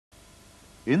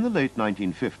In the late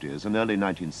 1950s and early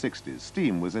 1960s,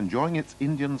 steam was enjoying its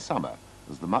Indian summer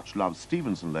as the much-loved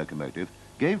Stephenson locomotive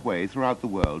gave way throughout the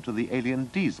world to the alien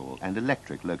diesel and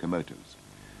electric locomotives.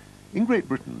 In Great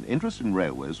Britain, interest in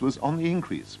railways was on the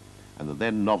increase, and the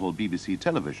then novel BBC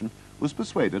television was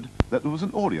persuaded that there was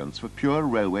an audience for pure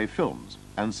railway films,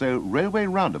 and so Railway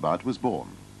Roundabout was born.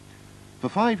 For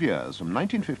 5 years, from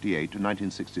 1958 to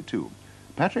 1962,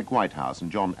 Patrick Whitehouse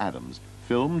and John Adams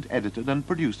filmed, edited and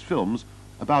produced films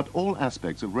about all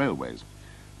aspects of railways,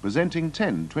 presenting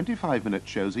 10 25-minute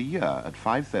shows a year at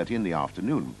 5:30 in the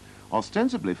afternoon,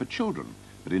 ostensibly for children,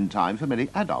 but in time for many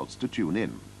adults to tune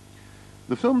in.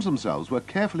 The films themselves were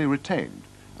carefully retained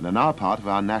and are now part of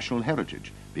our national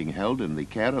heritage, being held in the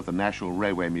care of the National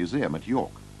Railway Museum at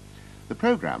York. The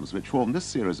programmes which form this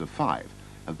series of 5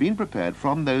 have been prepared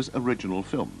from those original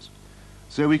films,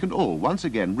 so we can all once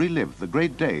again relive the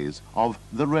great days of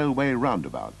the Railway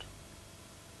Roundabout.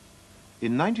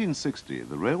 In 1960,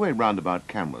 the Railway Roundabout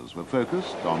cameras were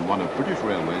focused on one of British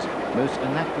Railway's most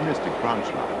anachronistic branch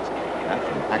lines, that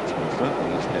from Axminster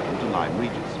in East Devon to Lyme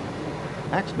Regis.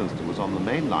 Axminster was on the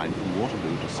main line from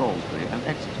Waterloo to Salisbury and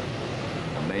Exeter.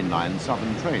 A mainline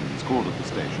southern trains called at the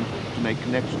station to make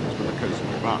connections with the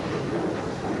coastal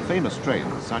branch. Famous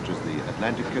trains such as the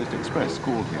Atlantic Coast Express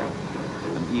called here,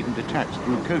 and even detached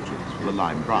through coaches for the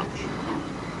Lyme branch.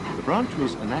 The branch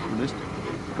was anachronistic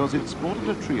because it sported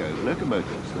a trio of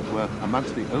locomotives that were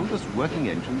amongst the oldest working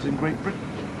engines in Great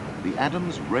Britain, the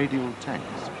Adams radial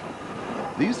tanks.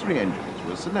 These 3 engines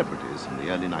were celebrities in the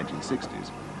early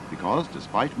 1960s because,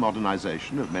 despite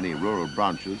modernization of many rural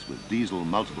branches with diesel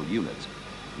multiple units,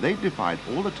 they defied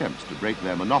all attempts to break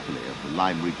their monopoly of the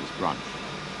Lyme Regis branch.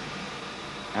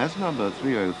 As number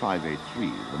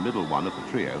 30583, the middle one of the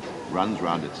trio, runs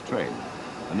round its train,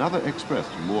 another express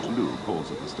from Waterloo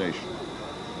calls at the station.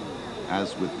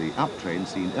 As with the up train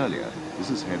seen earlier, this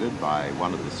is headed by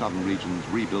one of the southern region's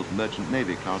rebuilt Merchant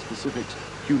Navy class Pacific's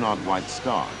Cunard White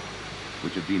Star,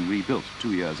 which had been rebuilt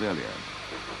 2 years earlier.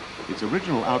 Its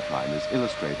original outline is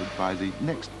illustrated by the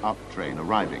next up train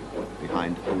arriving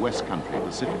behind the West Country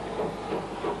Pacific.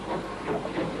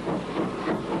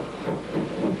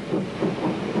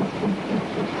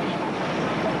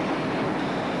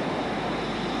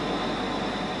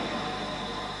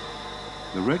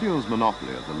 The radial's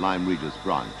monopoly of the Lyme Regis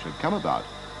branch had come about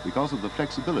because of the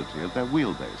flexibility of their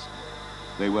wheelbase.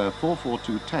 They were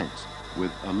 442 tanks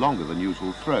with a longer than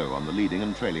usual throw on the leading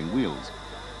and trailing wheels.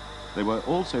 They were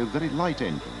also very light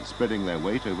engines, spreading their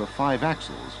weight over 5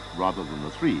 axles rather than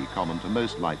the 3 common to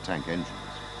most light tank engines.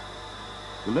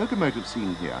 The locomotive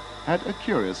seen here had a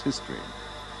curious history.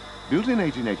 Built in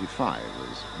 1885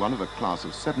 as one of a class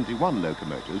of 71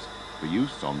 locomotives for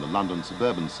use on the London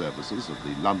suburban services of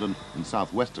the London and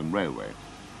South Western Railway,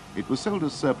 it was sold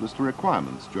as surplus to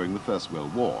requirements during the First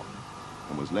World War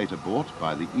and was later bought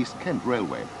by the East Kent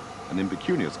Railway, an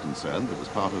impecunious concern that was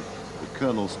part of the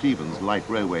Colonel Stevens light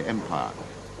railway empire.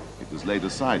 It was laid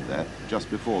aside there just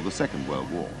before the Second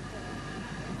World War.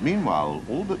 Meanwhile,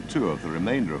 all but 2 of the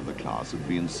remainder of the class had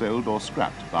been sold or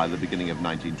scrapped by the beginning of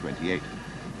 1928,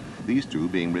 these 2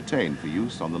 being retained for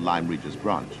use on the Lyme Regis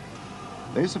branch.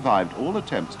 They survived all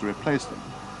attempts to replace them,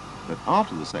 but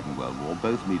after the Second World War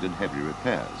both needed heavy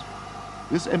repairs.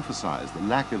 This emphasized the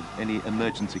lack of any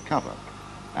emergency cover,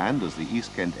 and as the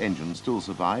East Kent engine still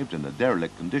survived in a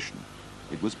derelict condition,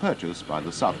 it was purchased by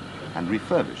the Southern and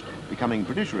refurbished, becoming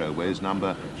British Railways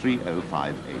number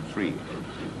 30583.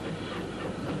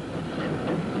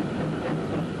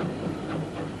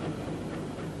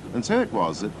 And so it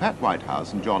was that Pat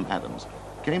Whitehouse and John Adams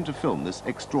came to film this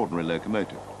extraordinary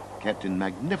locomotive, kept in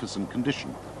magnificent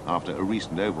condition after a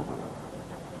recent overhaul.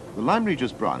 The Lyme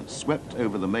Regis branch swept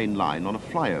over the main line on a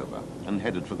flyover and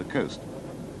headed for the coast.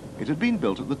 It had been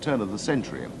built at the turn of the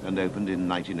century and opened in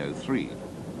 1903.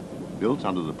 Built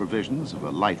under the provisions of a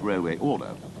light railway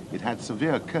order, it had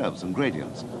severe curves and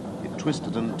gradients. It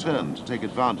twisted and turned to take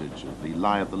advantage of the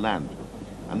lie of the land,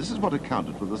 and this is what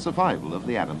accounted for the survival of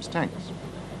the Adams tanks.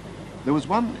 There was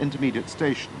one intermediate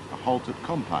station, a halt at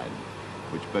Compine,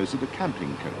 which boasted a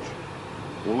camping coach.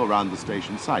 All around the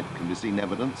station site can be seen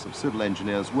evidence of civil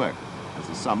engineers' work, as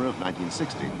the summer of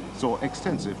 1960 saw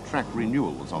extensive track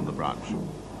renewals on the branch.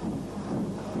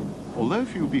 Although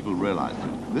few people realized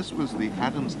it, this was the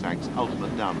Adams tank's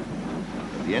ultimate downfall.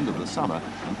 At the end of the summer,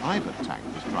 an Ibert tank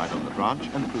was tried on the branch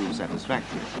and proved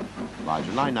satisfactory. By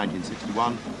July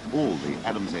 1961, all the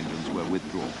Adams engines were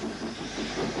withdrawn.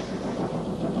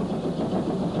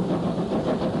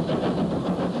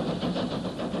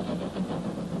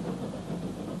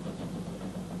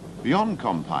 Beyond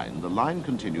Compine, the line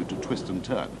continued to twist and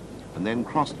turn, and then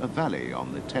crossed a valley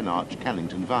on the 10-arch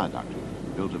Cannington Viaduct,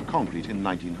 built of concrete in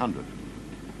 1900.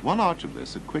 One arch of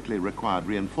this had quickly required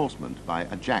reinforcement by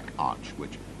a jack arch,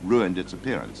 which ruined its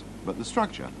appearance, but the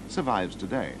structure survives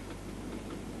today.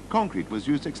 Concrete was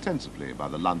used extensively by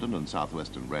the London and South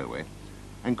Western Railway,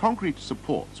 and concrete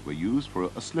supports were used for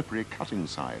a slippery cutting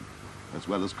side, as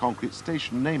well as concrete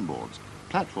station nameboards,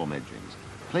 platform edgings,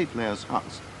 plate layers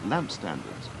huts, lamp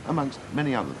standards, amongst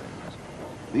many other things.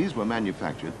 These were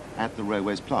manufactured at the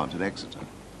railway's plant at Exeter.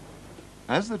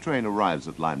 As the train arrives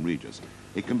at Lyme Regis,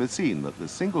 it can be seen that the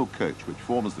single coach which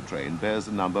forms the train bears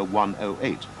the number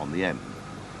 108 on the end.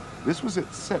 This was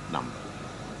its set number.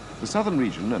 The Southern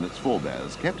region and its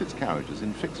forebears kept its carriages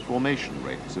in fixed formation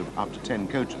rates of up to 10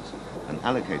 coaches and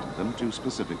allocated them to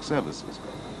specific services.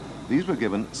 These were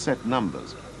given set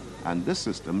numbers, and this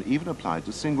system even applied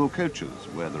to single coaches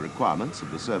where the requirements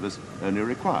of the service only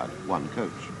required one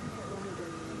coach.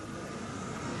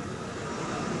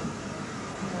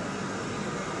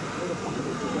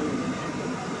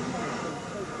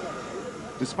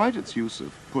 Despite its use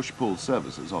of push-pull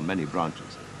services on many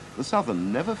branches, the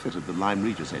Southern never fitted the Lyme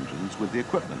Regis engines with the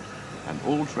equipment, and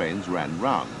all trains ran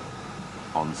round.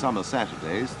 On summer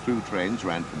Saturdays, through trains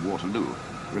ran from Waterloo,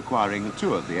 requiring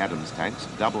two of the Adams tanks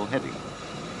double heading.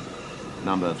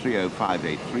 Number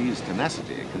 30583's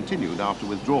tenacity continued after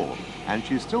withdrawal, and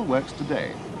she still works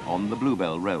today on the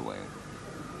Bluebell Railway.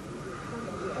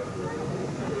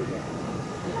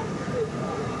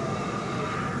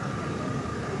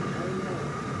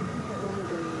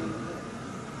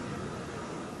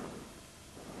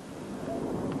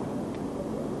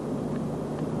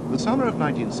 The summer of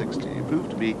 1960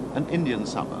 proved to be an Indian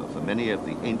summer for many of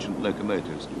the ancient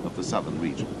locomotives of the southern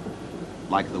region.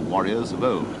 Like the warriors of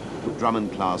old, the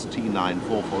Drummond-class T9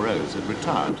 440s had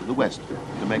retired to the west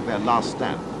to make their last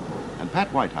stand, and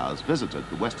Pat Whitehouse visited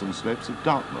the western slopes of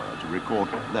Dartmoor to record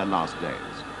their last days.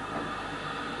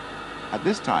 At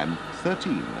this time,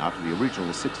 13 out of the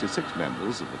original 66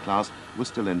 members of the class were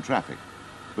still in traffic,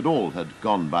 but all had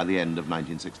gone by the end of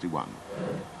 1961.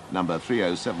 Number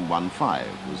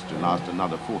 30715 was to last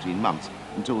another 14 months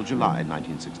until July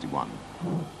 1961.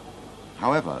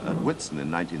 However, at Whitsun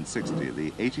in 1960,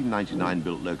 the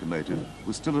 1899-built locomotive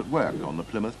was still at work on the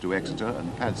Plymouth to Exeter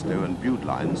and Padstow and Bude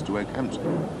lines to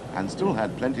Oakhampton, and still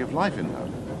had plenty of life in her.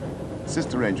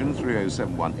 Sister engine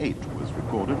 30718 was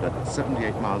recorded at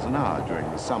 78 miles an hour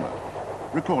during the summer,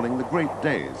 recalling the great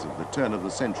days of the turn of the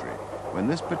century, when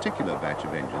this particular batch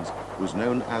of engines was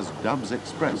known as Dubs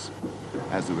Express,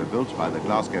 as they were built by the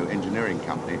Glasgow Engineering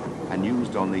Company and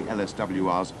used on the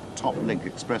LSWR's Top Link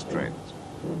Express trains.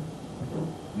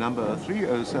 Number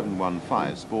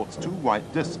 30715 sports two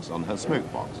white discs on her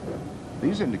smokebox.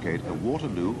 These indicate a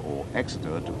Waterloo or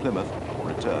Exeter to Plymouth or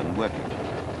return working.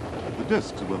 The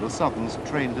discs were the Southern's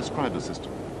train describer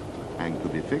system and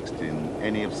could be fixed in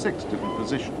any of 6 different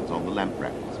positions on the lamp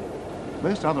brackets.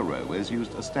 Most other railways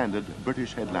used a standard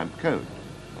British headlamp code,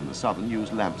 and the Southern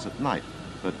used lamps at night,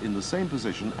 but in the same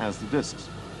position as the discs.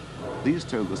 These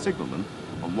told the signalman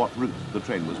on what route the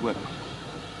train was working.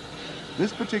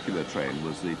 This particular train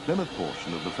was the Plymouth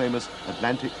portion of the famous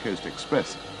Atlantic Coast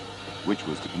Express, which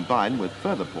was to combine with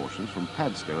further portions from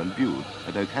Padstow and Bude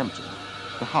at Oakhampton,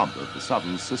 the hub of the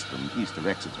Southern system east of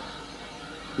Exeter.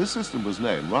 This system was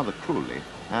known rather cruelly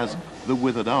as the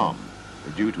Withered Arm,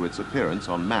 due to its appearance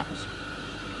on maps.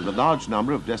 With a large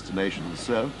number of destinations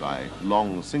served by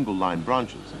long single-line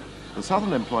branches, the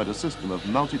Southern employed a system of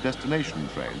multi-destination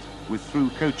trains with through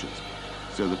coaches,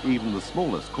 so that even the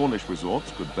smallest Cornish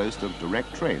resorts could boast of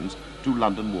direct trains to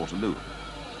London Waterloo.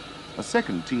 A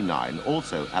second T9,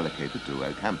 also allocated to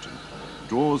Oakhampton,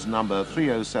 draws number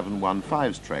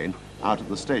 30715's train out of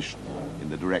the station in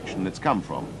the direction it's come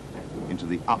from, into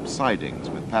the up sidings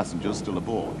with passengers still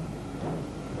aboard.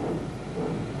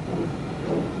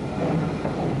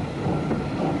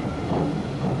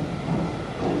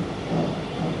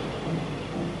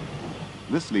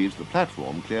 This leaves the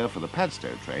platform clear for the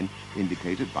Padstow train,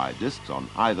 indicated by discs on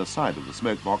either side of the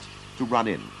smokebox, to run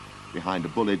in, behind a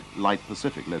bullied Light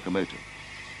Pacific locomotive.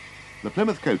 The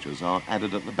Plymouth coaches are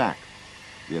added at the back.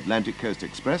 The Atlantic Coast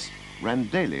Express ran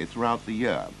daily throughout the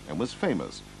year and was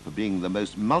famous for being the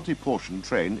most multi-portion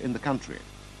train in the country.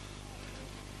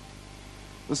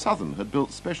 The Southern had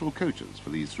built special coaches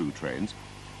for these through trains,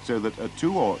 so that a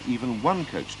 2 or even 1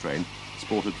 coach train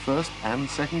sported first and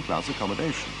second class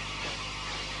accommodation.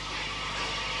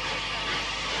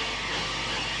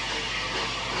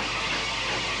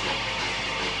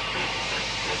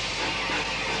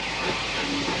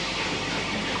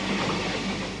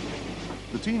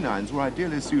 The T9s were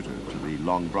ideally suited to the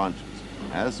long branches,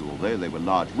 as, although they were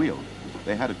large-wheeled,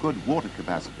 they had a good water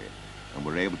capacity, and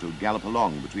were able to gallop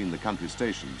along between the country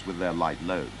stations with their light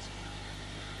loads.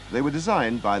 They were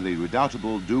designed by the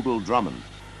redoubtable Dougal Drummond,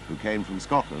 who came from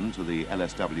Scotland to the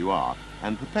LSWR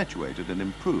and perpetuated and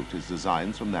improved his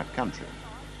designs from that country.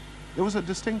 There was a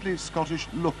distinctly Scottish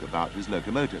look about his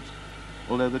locomotives,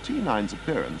 although the T9's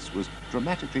appearance was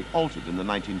dramatically altered in the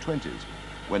 1920s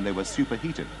when they were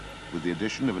superheated with the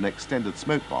addition of an extended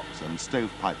smoke box and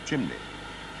stovepipe chimney.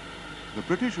 The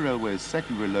British Railway's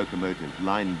secondary locomotive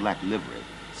line black livery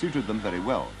suited them very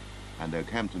well, and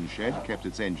Oakhampton Shed kept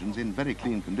its engines in very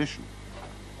clean condition.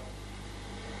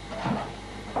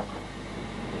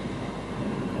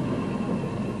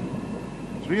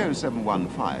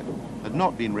 .30715 had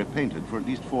not been repainted for at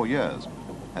least 4 years,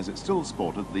 as it still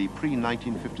sported the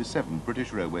pre-1957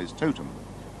 British Railways totem,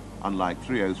 unlike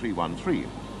 30313,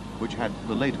 which had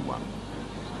the later one.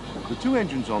 The two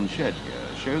engines on shed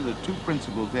here show the two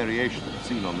principal variations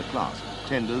seen on the class,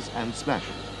 tenders and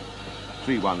splashes.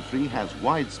 313 has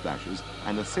wide splashes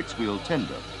and a 6-wheel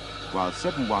tender, while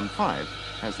 715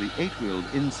 has the 8-wheeled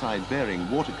inside bearing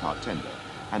water cart tender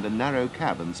and a narrow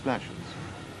cab and splashes.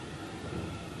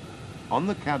 On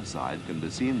the cab side can be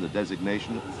seen the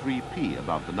designation 3P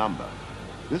above the number.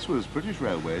 This was British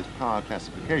Railway's power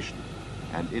classification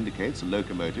and indicates a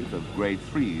locomotive of grade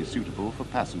 3 suitable for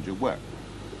passenger work.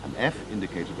 An F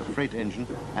indicated a freight engine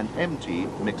and MT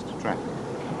mixed traffic.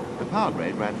 The power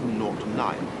grade ran from 0 to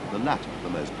 9, the latter the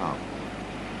most powerful.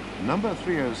 Number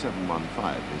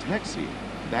 30715 is next seen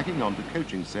backing onto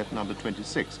coaching set number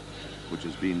 26, which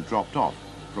has been dropped off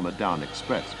from a down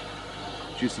express.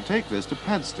 She's to take this to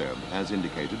Padstow, as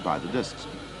indicated by the discs.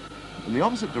 In the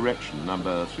opposite direction,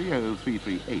 number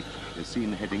 30338 is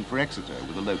seen heading for Exeter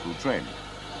with a local train.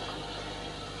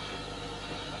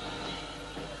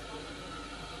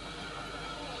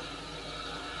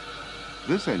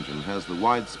 This engine has the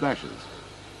wide splashes,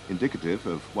 indicative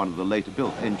of one of the later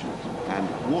built engines,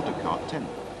 and water cart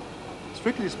tender.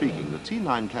 Strictly speaking, the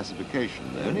T9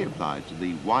 classification only applied to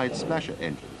the wide splasher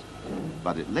engines,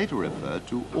 but it later referred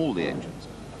to all the engines,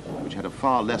 which had a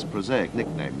far less prosaic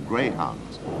nickname,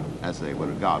 greyhounds, as they were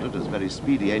regarded as very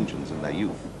speedy engines in their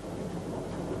youth.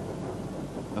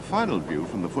 A final view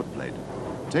from the footplate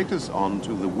takes us on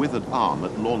to the withered arm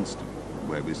at Launceston,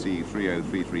 where we see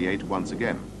 30338 once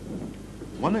again.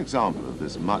 One example of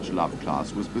this much-loved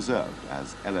class was preserved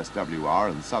as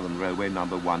LSWR and Southern Railway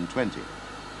number 120,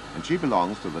 and she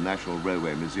belongs to the National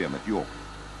Railway Museum at York,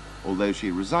 although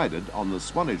she resided on the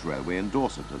Swanage Railway in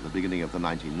Dorset at the beginning of the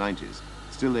 1990s,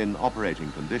 still in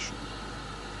operating condition.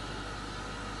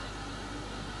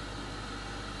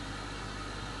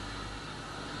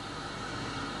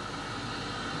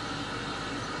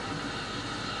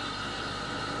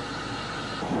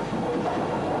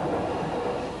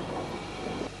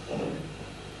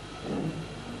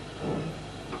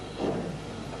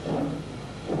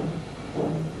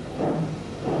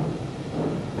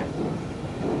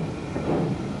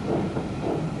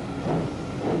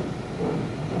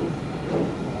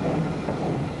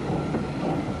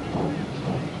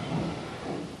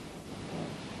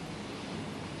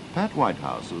 Pat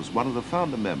Whitehouse was one of the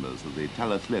founder members of the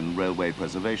Tallaght Railway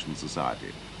Preservation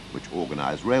Society, which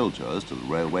organised rail tours to the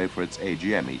railway for its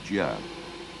AGM each year.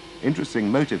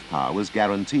 Interesting motive power was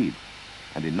guaranteed,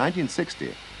 and in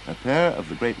 1960, a pair of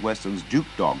the Great Western's Duke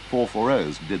Dog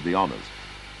 440s did the honours.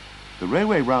 The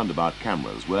railway roundabout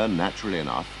cameras were, naturally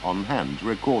enough, on hand to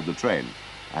record the train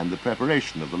and the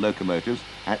preparation of the locomotives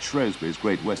at Shrewsbury's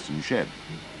Great Western Shed.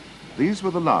 These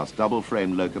were the last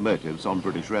double-frame locomotives on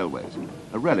British Railways,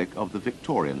 a relic of the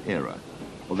Victorian era,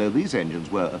 although these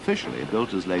engines were officially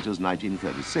built as late as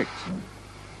 1936.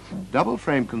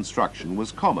 Double-frame construction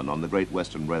was common on the Great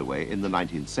Western Railway in the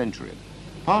 19th century,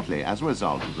 partly as a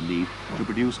result of the need to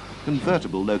produce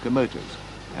convertible locomotives,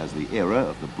 as the era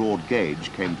of the broad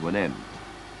gauge came to an end.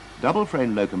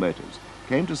 Double-frame locomotives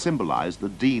came to symbolize the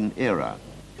Dean era,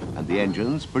 and the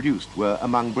engines produced were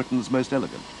among Britain's most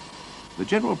elegant. The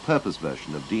general-purpose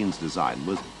version of Dean's design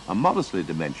was a modestly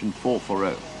dimensioned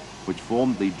 440, which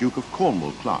formed the Duke of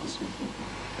Cornwall class.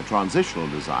 A transitional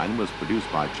design was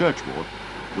produced by Churchward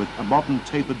with a modern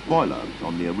tapered boiler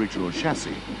on the original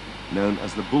chassis, known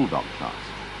as the Bulldog class.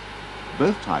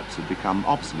 Both types had become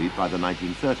obsolete by the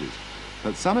 1930s,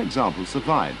 but some examples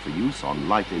survived for use on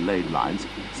lightly laid lines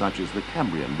such as the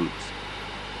Cambrian routes.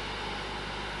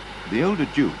 The older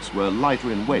Dukes were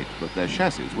lighter in weight, but their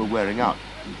chassis were wearing out,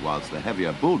 whilst the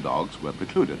heavier Bulldogs were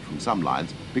precluded from some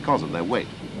lines because of their weight.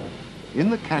 In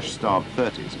the cash-starved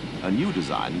 30s, a new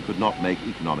design could not make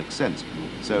economic sense,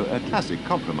 so a classic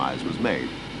compromise was made,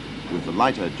 with the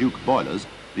lighter Duke boilers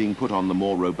being put on the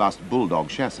more robust Bulldog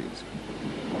chassis.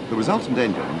 The resultant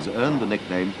engines earned the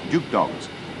nickname Duke Dogs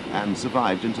and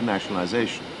survived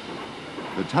internationalization.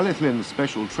 The Talyllyn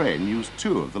special train used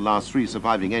 2 of the last 3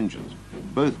 surviving engines.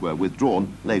 Both were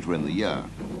withdrawn later in the year.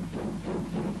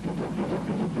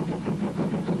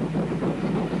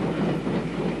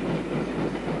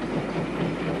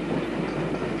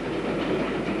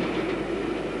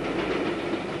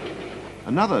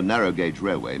 Another narrow-gauge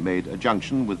railway made a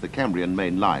junction with the Cambrian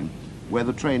main line where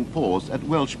the train paused at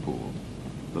Welshpool.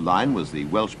 The line was the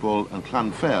Welshpool and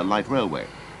Llanfair light railway,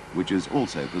 which is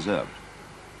also preserved.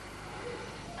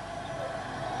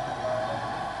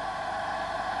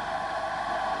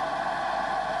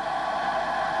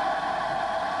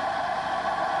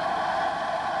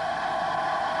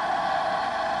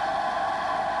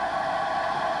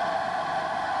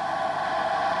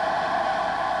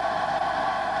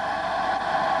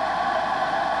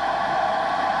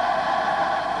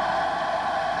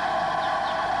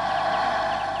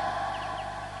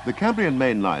 The Cambrian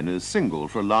main line is single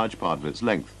for a large part of its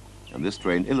length, and this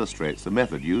train illustrates the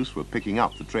method used for picking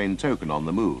up the train token on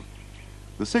the move.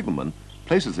 The signalman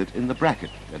places it in the bracket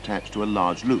attached to a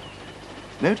large loop.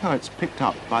 Note how it's picked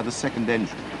up by the second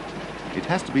engine. It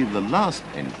has to be the last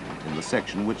engine in the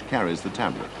section which carries the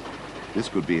tablet. This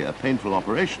could be a painful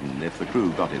operation if the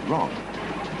crew got it wrong.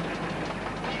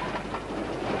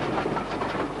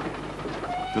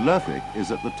 Lerthwick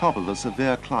is at the top of a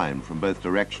severe climb from both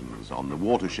directions on the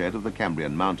watershed of the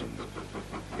Cambrian Mountains.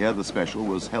 Here the special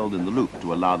was held in the loop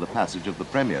to allow the passage of the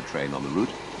premier train on the route,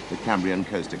 the Cambrian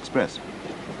Coast Express.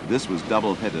 This was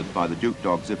double-headed by the Duke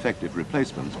Dog's effective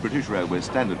replacements, British Railway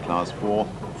Standard Class 4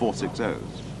 460s.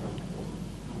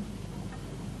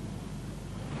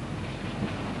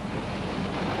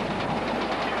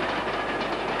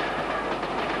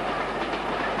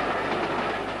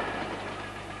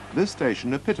 This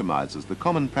station epitomizes the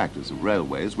common practice of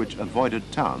railways which avoided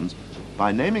towns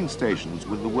by naming stations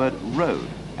with the word road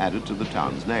added to the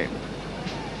town's name.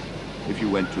 If you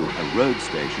went to a road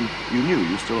station, you knew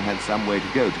you still had some way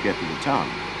to go to get to the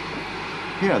town.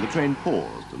 Here the train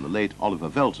paused and the late Oliver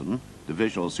Velton,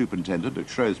 divisional superintendent at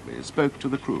Shrewsbury, spoke to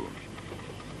the crew.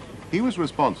 He was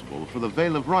responsible for the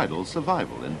Vale of Rydal's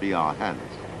survival in BR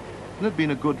hands and had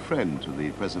been a good friend to the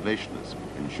preservationists,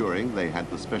 ensuring they had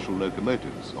the special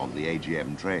locomotives on the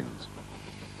AGM trains.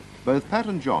 Both Pat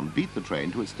and John beat the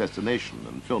train to its destination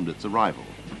and filmed its arrival.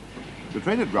 The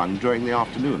train had run during the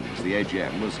afternoon as the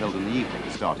AGM was held in the evening,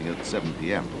 starting at 7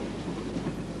 p.m.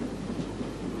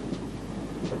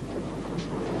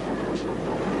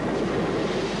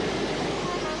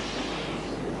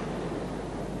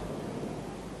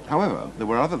 However, there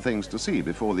were other things to see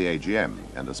before the AGM,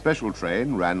 and a special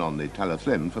train ran on the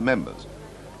Talyllyn for members.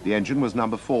 The engine was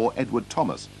number 4 Edward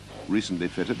Thomas, recently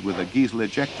fitted with a Giesel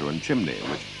ejector and chimney,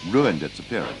 which ruined its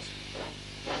appearance.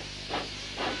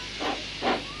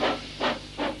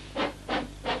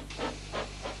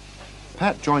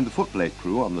 Pat joined the footplate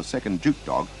crew on the second Duke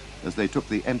Dog as they took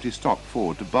the empty stock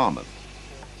forward to Barmouth.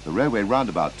 The railway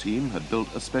roundabout team had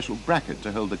built a special bracket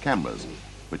to hold the cameras,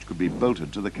 which could be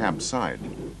bolted to the cab's side.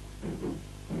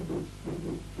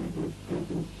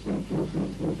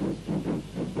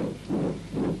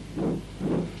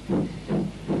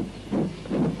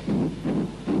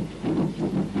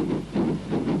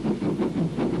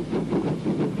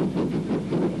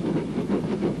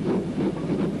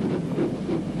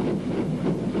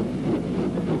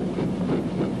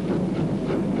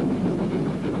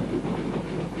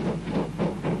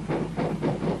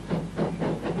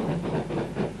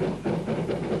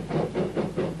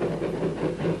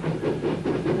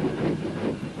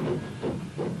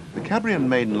 The Cambrian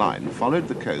main line followed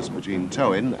the coast between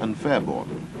Towyn and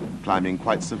Fairbourne, climbing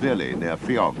quite severely near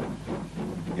Friog.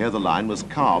 Here the line was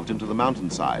carved into the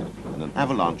mountainside and an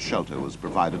avalanche shelter was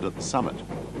provided at the summit.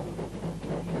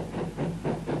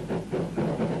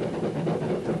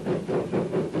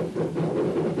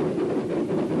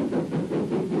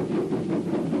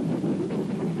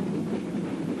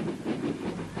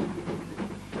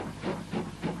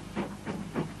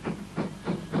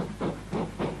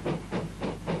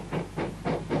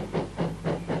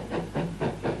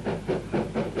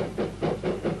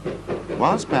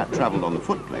 Whilst Pat travelled on the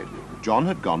footplate, John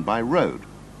had gone by road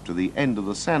to the end of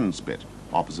the sand spit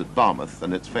opposite Barmouth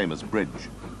and its famous bridge.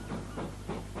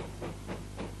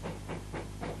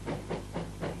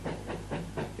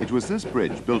 It was this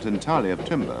bridge, built entirely of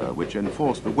timber, which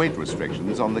enforced the weight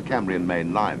restrictions on the Cambrian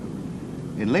main line.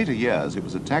 In later years, it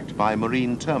was attacked by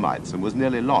marine termites and was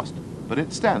nearly lost, but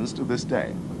it stands to this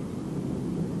day.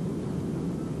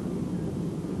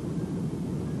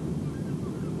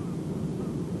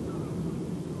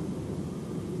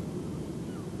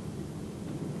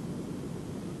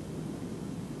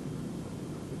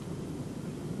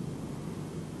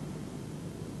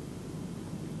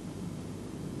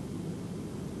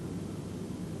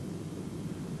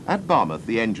 At Barmouth,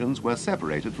 the engines were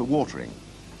separated for watering.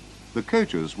 The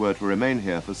coaches were to remain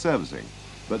here for servicing,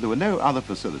 but there were no other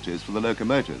facilities for the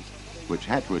locomotives, which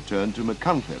had to return to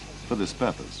Machynlleth for this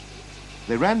purpose.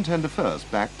 They ran tender first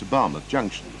back to Barmouth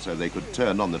Junction, so they could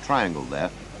turn on the triangle there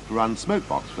to run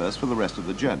Smokebox first for the rest of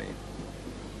the journey.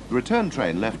 The return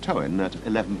train left Towyn at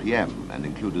 11 p.m. and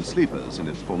included sleepers in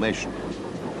its formation.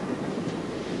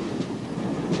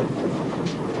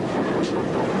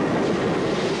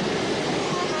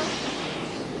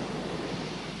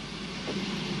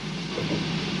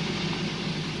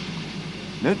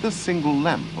 Note the single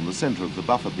lamp on the centre of the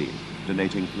buffer beam,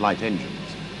 denoting light engines.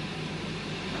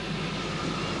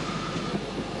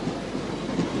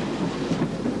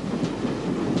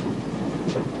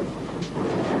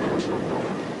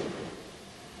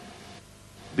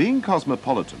 Being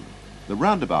cosmopolitan, the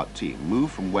Roundabout team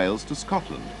moved from Wales to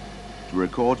Scotland to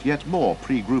record yet more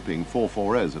pre-grouping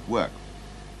 440s at work.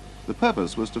 The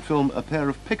purpose was to film a pair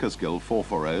of Pickersgill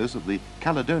 440s of the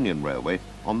Caledonian Railway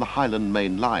on the Highland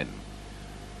Main Line.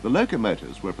 The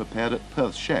locomotives were prepared at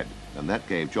Perth Shed, and that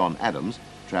gave John Adams,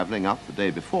 travelling up the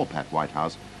day before Pat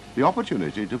Whitehouse, the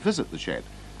opportunity to visit the shed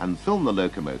and film the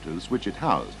locomotives which it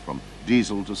housed, from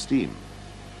diesel to steam.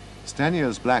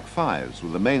 Stanier's Black Fives were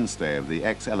the mainstay of the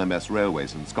ex-LMS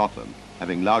railways in Scotland,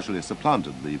 having largely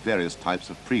supplanted the various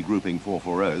types of pre-grouping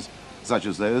 440s, such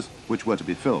as those which were to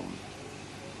be filmed.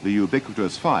 The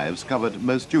ubiquitous Fives covered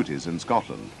most duties in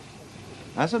Scotland.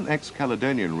 As an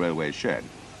ex-Caledonian Railway shed,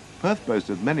 Perth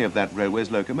boasted many of that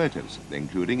railway's locomotives,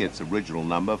 including its original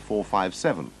number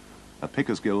 457, a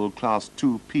Pickersgill Class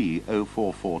 2P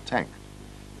 044 tank.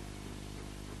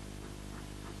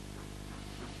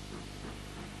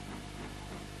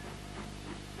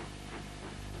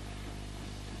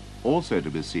 Also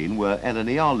to be seen were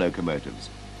LNER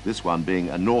locomotives, this one being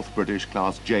a North British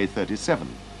Class J37.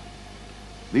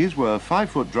 These were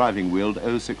 5-foot driving-wheeled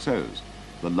 060s,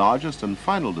 the largest and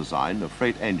final design of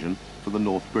freight engine for the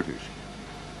North British.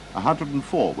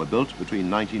 104 were built between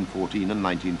 1914 and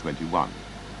 1921.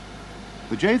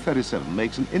 The J37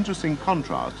 makes an interesting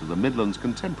contrast to the Midland's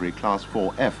contemporary Class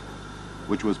 4F,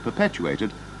 which was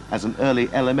perpetuated as an early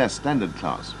LMS standard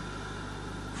class.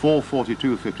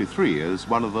 44253 is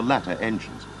one of the latter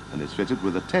engines and is fitted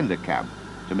with a tender cab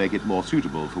to make it more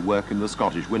suitable for work in the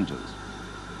Scottish winters.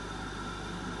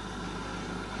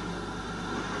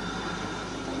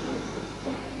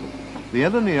 The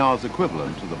LNER's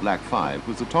equivalent to the Black 5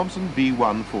 was the Thomson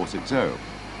B1 460.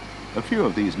 A few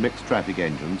of these mixed traffic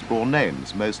engines bore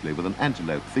names, mostly with an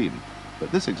antelope theme,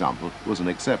 but this example was an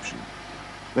exception.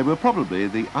 They were probably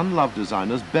the unloved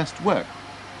designer's best work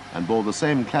and bore the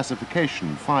same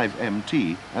classification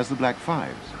 5MT as the Black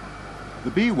 5s.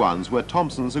 The B1s were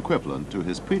Thomson's equivalent to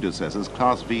his predecessor's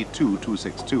Class V2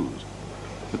 262s.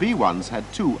 The B1s had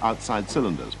 2 outside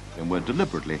cylinders and were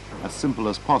deliberately as simple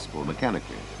as possible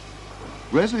mechanically.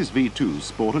 Gresley's V2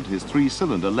 sported his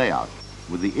 3-cylinder layout,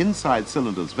 with the inside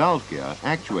cylinder's valve gear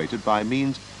actuated by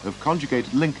means of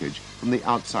conjugated linkage from the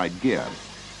outside gear.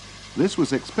 This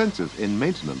was expensive in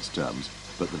maintenance terms,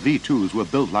 but the V2s were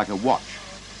built like a watch.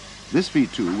 This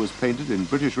V2 was painted in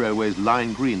British Railways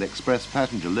lime green express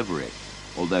passenger livery,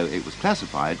 although it was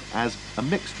classified as a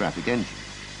mixed traffic engine.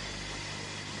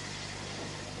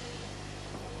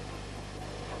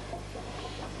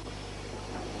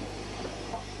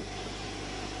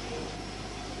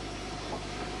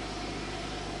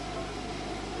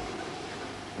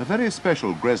 A very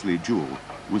special Gresley jewel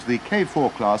was the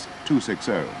K4 Class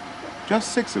 260.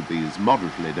 Just 6 of these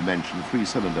moderately dimensioned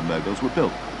 3-cylinder moguls were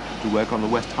built to work on the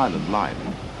West Highland line.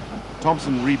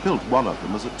 Thomson rebuilt one of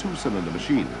them as a 2-cylinder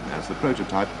machine as the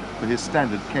prototype for his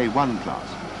standard K1 class.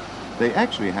 They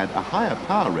actually had a higher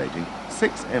power rating,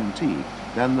 6 MT,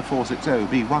 than the 460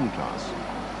 B1 class.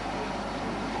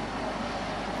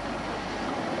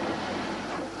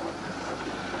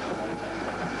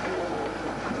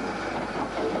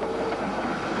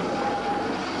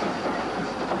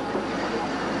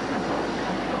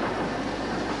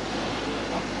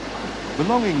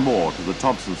 Belonging more to the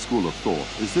Thomson school of thought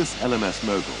is this LMS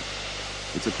mogul.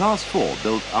 It's a Class 4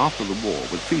 built after the war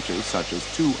with features such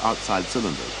as 2 outside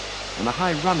cylinders and a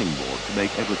high running board to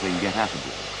make everything get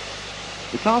affable.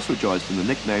 The class rejoiced in the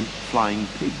nickname Flying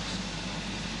Pigs.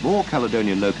 More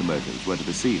Caledonian locomotives were to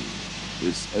be seen.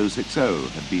 This 060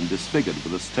 had been disfigured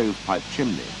with a stovepipe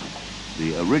chimney.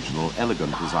 The original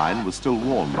elegant design was still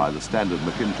worn by the standard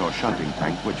Macintosh shunting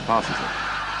tank which passes it.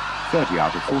 30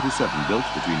 out of 47 built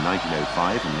between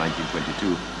 1905 and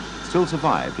 1922 still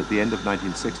survived at the end of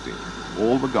 1960.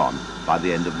 All were gone by the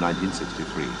end of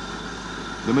 1963.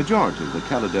 The majority of the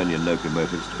Caledonian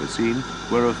locomotives to be seen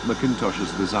were of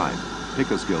Macintosh's design.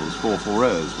 Pickersgill's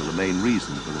 440s were the main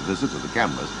reason for the visit of the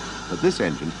cameras, but this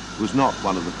engine was not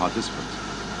one of the participants.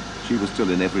 She was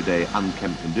still in everyday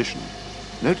unkempt condition.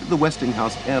 Note the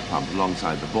Westinghouse air pump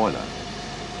alongside the boiler.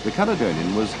 The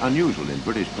Caledonian was unusual in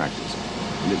British practice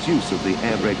in its use of the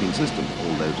air braking system,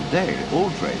 although today all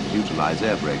trains utilize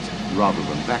air brakes rather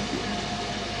than vacuum.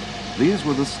 These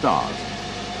were the stars.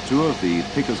 Two of the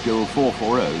Pickersgill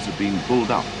 440s had been bulled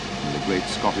up in the great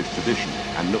Scottish tradition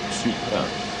and looked superb.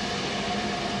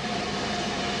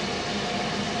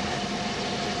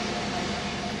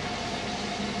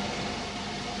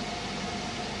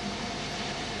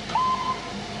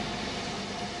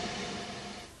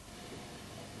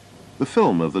 The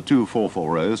film of the two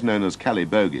 440s, known as Cali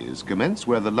Bogies, commenced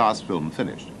where the last film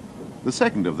finished. The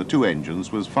second of the two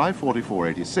engines was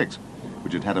 54486,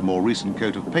 which had had a more recent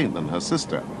coat of paint than her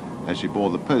sister, as she bore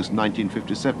the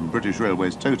post-1957 British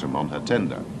Railways totem on her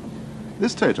tender.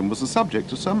 This totem was the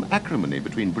subject of some acrimony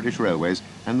between British Railways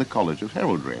and the College of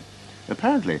Heraldry.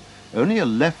 Apparently, only a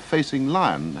left-facing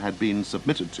lion had been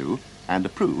submitted to and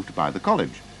approved by the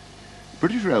college.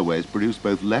 British Railways produced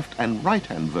both left and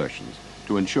right-hand versions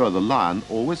to ensure the lion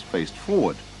always faced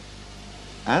forward.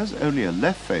 As only a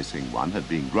left-facing one had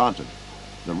been granted,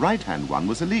 the right-hand one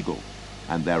was illegal,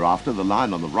 and thereafter the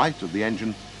lion on the right of the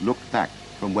engine looked back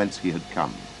from whence he had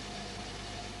come.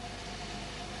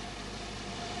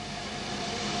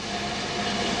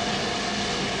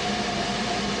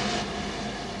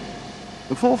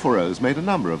 The 440s made a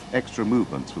number of extra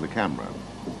movements for the camera.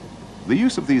 The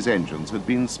use of these engines had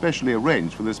been specially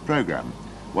arranged for this program,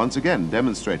 once again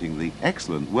demonstrating the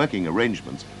excellent working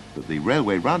arrangements that the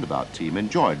Railway Roundabout team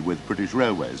enjoyed with British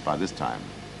Railways by this time.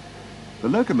 The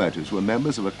locomotives were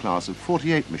members of a class of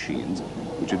 48 machines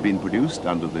which had been produced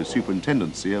under the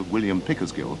superintendency of William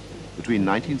Pickersgill between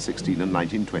 1916 and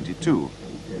 1922.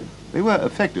 They were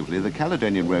effectively the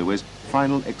Caledonian Railway's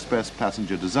final express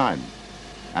passenger design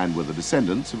and were the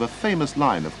descendants of a famous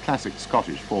line of classic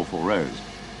Scottish 440s,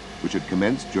 which had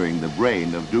commenced during the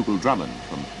reign of Dougal Drummond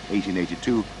from 1882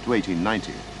 to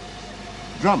 1890.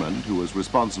 Drummond, who was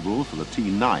responsible for the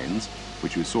T9s,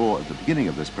 which we saw at the beginning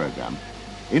of this program,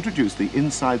 introduced the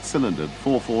inside cylindered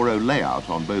 440 layout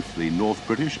on both the North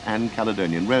British and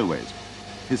Caledonian Railways.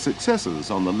 His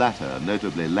successors on the latter,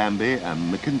 notably Lambie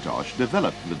and McIntosh,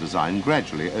 developed the design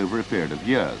gradually over a period of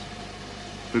years.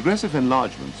 Progressive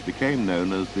enlargements became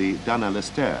known as the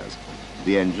Dunalistaires,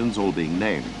 the engines all being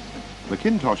named.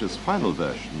 McIntosh's final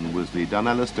version was the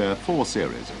Dunalistaire 4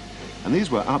 series, and these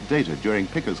were updated during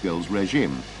Pickersgill's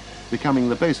regime, becoming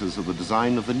the basis of the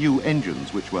design of the new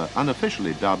engines which were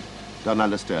unofficially dubbed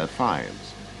Dunalistaire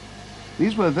 5s.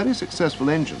 These were very successful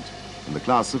engines, and the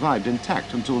class survived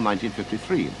intact until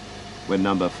 1953, when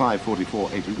number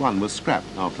 54481 was scrapped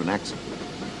after an accident,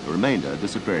 the remainder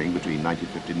disappearing between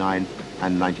 1959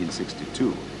 and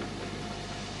 1962.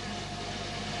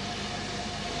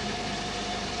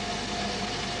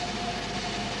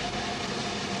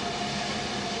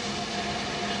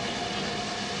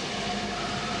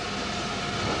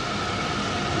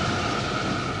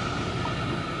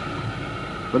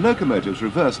 The locomotives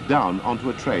reversed down onto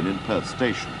a train in Perth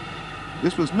Station.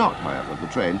 This was not, however,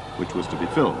 the train which was to be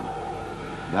filmed.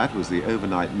 That was the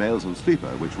overnight mails and sleeper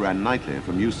which ran nightly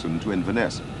from Euston to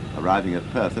Inverness, arriving at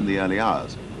Perth in the early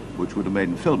hours, which would have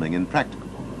made filming impracticable.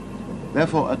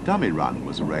 Therefore, a dummy run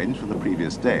was arranged for the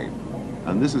previous day,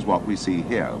 and this is what we see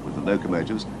here, with the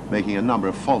locomotives making a number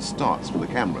of false starts for the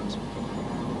cameras.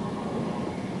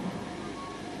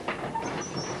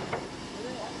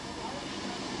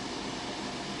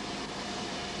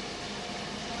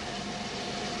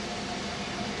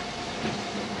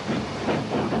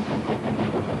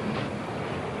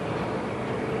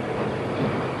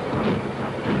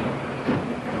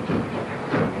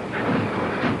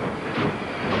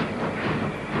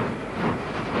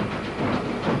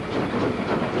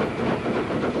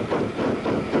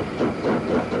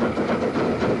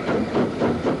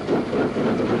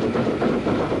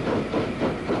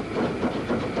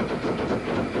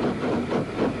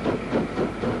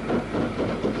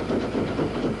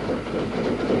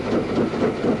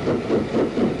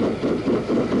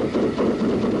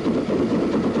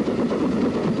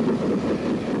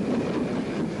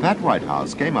 Pat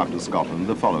Whitehouse came up to Scotland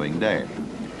the following day.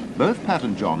 Both Pat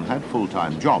and John had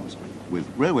full-time jobs,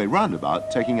 with Railway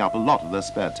Roundabout taking up a lot of their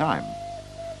spare time.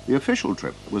 The official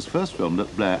trip was first filmed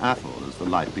at Blair Athol as the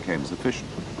light became sufficient.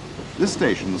 This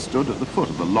station stood at the foot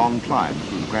of the long climb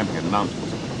through the Grampian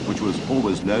Mountains, which was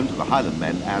always known to the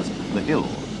Highlandmen as the Hill.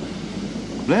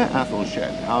 Blair Athol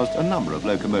shed housed a number of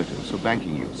locomotives for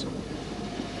banking use.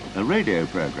 A radio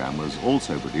program was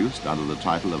also produced under the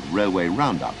title of Railway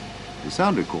Roundup, The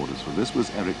sound recorders for this was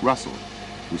Eric Russell,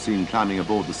 who's seen climbing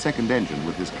aboard the second engine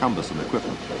with his cumbersome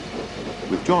equipment.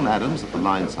 With John Adams at the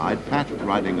line side, Pat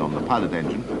riding on the pilot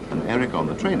engine, and Eric on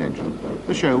the train engine,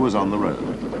 the show was on the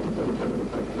road.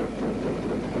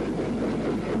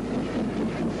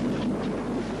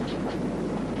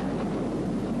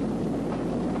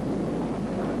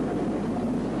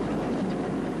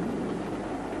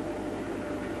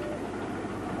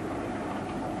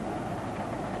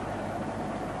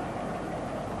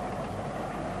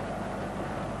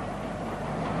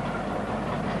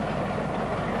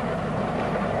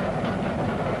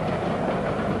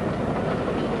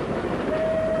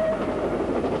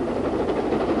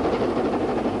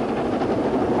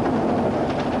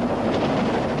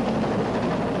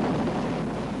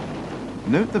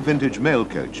 Note the vintage mail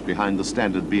coach behind the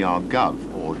standard BR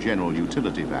Gov, or General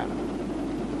Utility Van.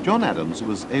 John Adams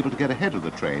was able to get ahead of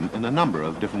the train in a number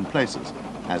of different places,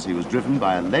 as he was driven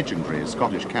by a legendary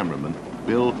Scottish cameraman,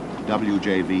 Bill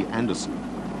W.J.V. Anderson,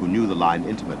 who knew the line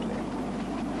intimately.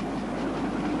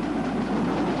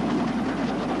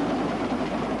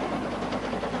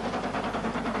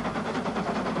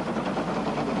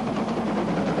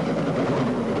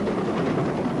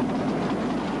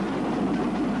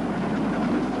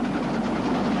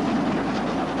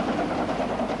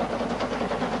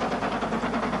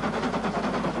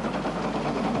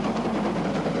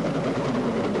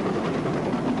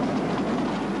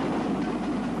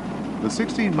 The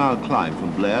 16-mile climb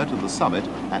from Blair to the summit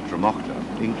at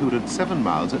Dromocta included 7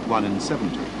 miles at 1 in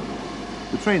 70.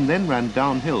 The train then ran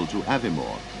downhill to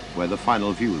Aviemore, where the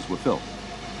final views were filmed.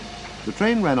 The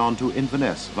train ran on to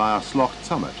Inverness via Slough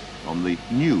Summit on the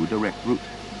new direct route,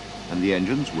 and the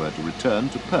engines were to return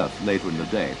to Perth later in the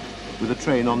day with a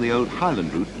train on the old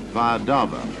Highland route via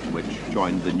Darver, which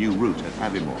joined the new route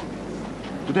at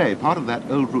Aviemore. Today, part of that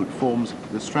old route forms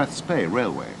the Strathspey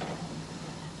Railway.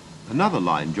 Another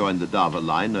line joined the Darver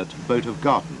line at Boat of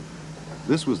Garten.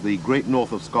 This was the Great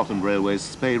North of Scotland Railway's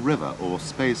Spey River or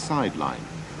Spey Side line,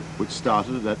 which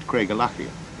started at Craigellachie,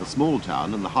 a small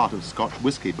town in the heart of Scotch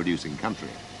whisky-producing country.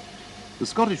 The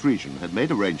Scottish region had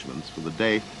made arrangements for the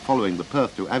day following the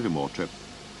Perth to Aviemore trip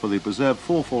for the preserved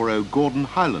 440 Gordon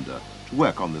Highlander to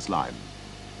work on this line.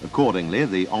 Accordingly,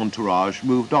 the entourage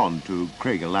moved on to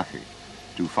Craigellachie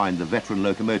to find the veteran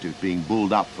locomotive being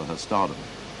bulled up for her stardom.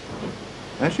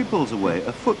 As she pulls away,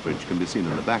 a footbridge can be seen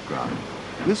in the background.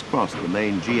 This crossed the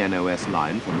main GNOS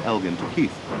line from Elgin to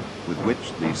Keith, with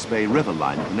which the Spey River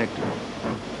line connected.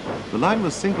 The line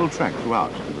was single track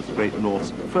throughout, with the Great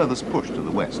North's furthest push to the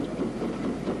west.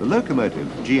 The locomotive,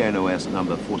 GNOS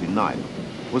number 49,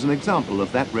 was an example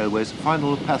of that railway's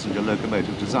final passenger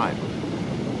locomotive design.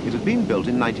 It had been built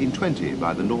in 1920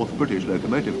 by the North British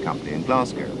Locomotive Company in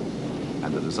Glasgow,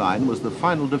 and the design was the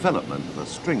final development of a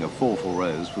string of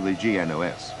 440s for the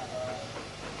GNOS.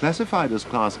 Classified as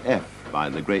Class F by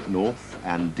the Great North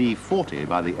and D40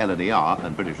 by the LNER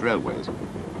and British Railways,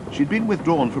 she'd been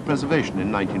withdrawn for preservation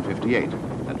in 1958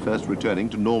 and first returning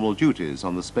to normal duties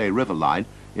on the Spey River line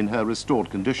in her restored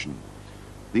condition.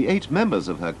 The 8 members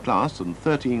of her class and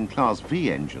 13 Class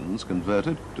V engines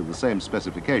converted to the same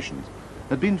specifications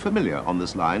had been familiar on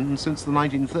this line since the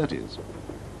 1930s.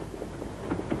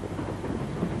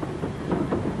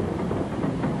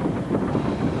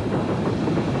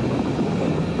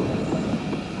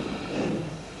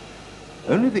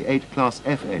 Only the 8 Class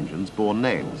F engines bore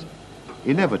names.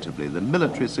 Inevitably, the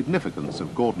military significance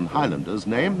of Gordon Highlander's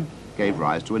name gave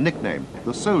rise to a nickname,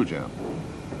 the Soldier.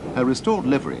 Her restored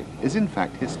livery is in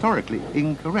fact historically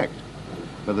incorrect.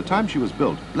 By the time she was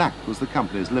built, black was the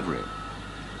company's livery.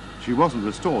 She wasn't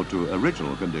restored to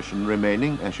original condition,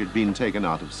 remaining as she'd been taken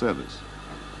out of service.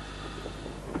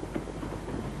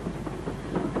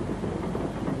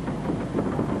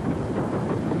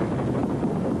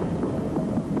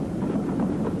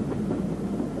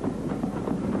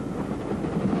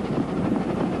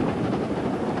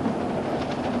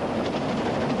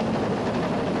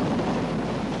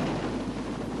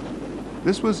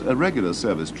 This was a regular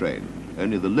service train,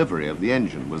 only the livery of the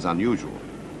engine was unusual.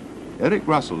 Eric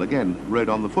Russell again rode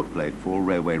on the footplate for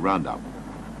Railway Roundabout.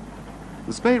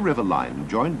 The Spey River line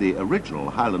joined the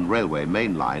original Highland Railway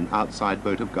main line outside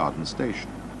Boat of Garten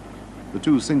station. The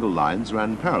 2 single lines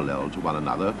ran parallel to one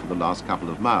another for the last couple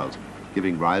of miles,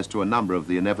 giving rise to a number of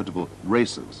the inevitable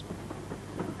races.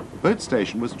 Boat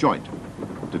station was joint.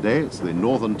 Today it's the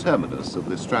northern terminus of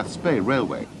the Strathspey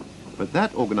Railway, but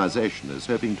that organisation is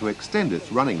hoping to extend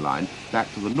its running line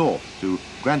back to the north to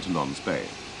Grantown-on-Spey.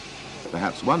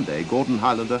 Perhaps one day Gordon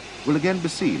Highlander will again be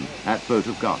seen at Boat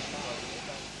of Garten.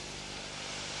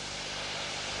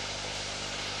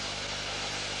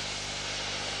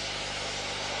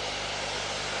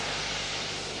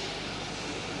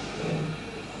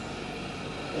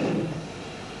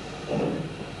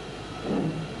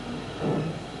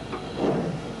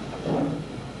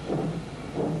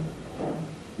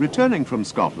 Returning from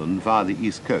Scotland via the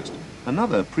east coast,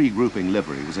 another pre-grouping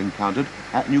livery was encountered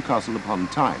at Newcastle upon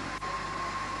Tyne.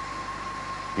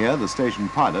 Here the station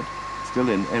pilot, still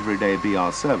in everyday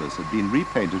BR service, had been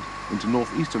repainted into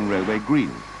North Eastern Railway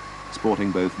green,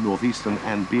 sporting both North Eastern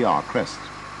and BR crests.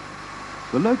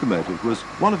 The locomotive was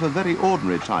one of a very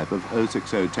ordinary type of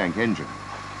 060 tank engine,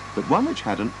 but one which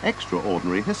had an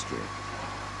extraordinary history.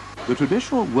 The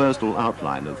traditional Worsdale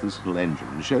outline of this little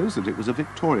engine shows that it was a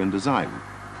Victorian design,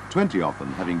 20 of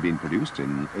them having been produced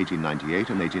in 1898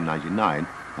 and 1899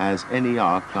 as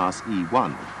NER Class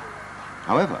E1.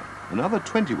 However, another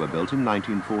 20 were built in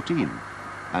 1914,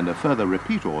 and a further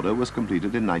repeat order was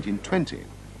completed in 1920.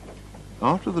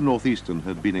 After the North Eastern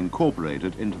had been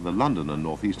incorporated into the London and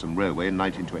North Eastern Railway in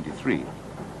 1923,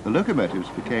 the locomotives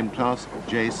became Class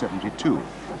J72,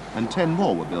 and 10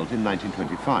 more were built in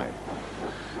 1925.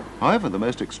 However, the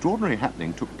most extraordinary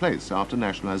happening took place after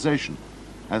nationalisation,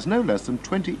 as no less than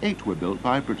 28 were built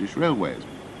by British Railways,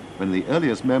 when the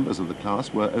earliest members of the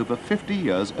class were over 50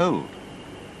 years old.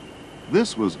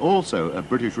 This was also a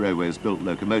British Railways built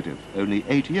locomotive, only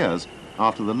 8 years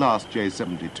after the last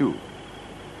J72.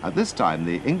 At this time,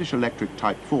 the English Electric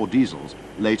Type 4 diesels,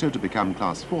 later to become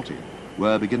Class 40,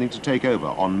 were beginning to take over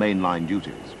on mainline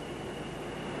duties.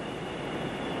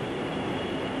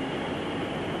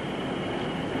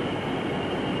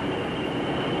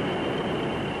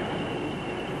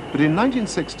 But in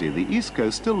 1960, the East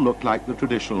Coast still looked like the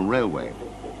traditional railway.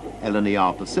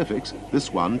 LNER Pacifics,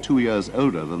 this one 2 years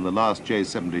older than the last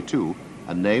J72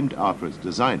 and named after its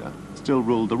designer, still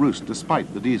ruled the roost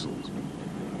despite the diesels.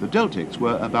 The Deltics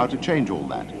were about to change all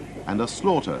that, and a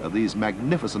slaughter of these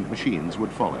magnificent machines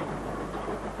would follow.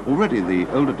 Already the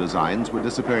older designs were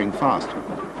disappearing fast,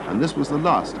 and this was the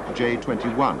last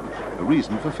J21, a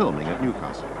reason for filming at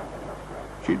Newcastle.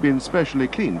 She'd been specially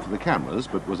cleaned for the cameras,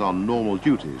 but was on normal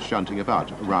duties shunting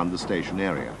about around the station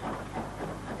area.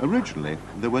 Originally,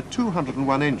 there were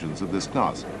 201 engines of this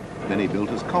class, many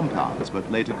built as compounds,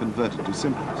 but later converted to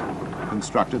simples,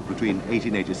 constructed between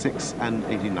 1886 and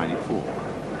 1894.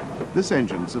 This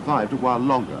engine survived a while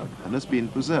longer and has been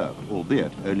preserved,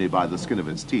 albeit only by the skin of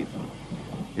its teeth.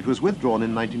 It was withdrawn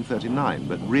in 1939,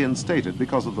 but reinstated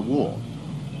because of the war.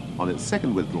 On its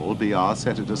second withdrawal, BR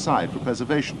set it aside for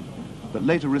preservation, but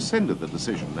later rescinded the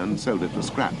decision and sold it for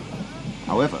scrap.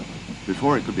 However,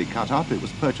 before it could be cut up, it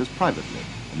was purchased privately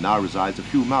and now resides a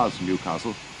few miles from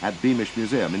Newcastle at Beamish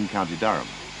Museum in County Durham.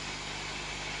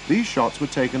 These shots were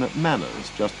taken at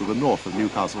Manners, just to the north of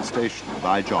Newcastle Station,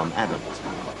 by John Adams.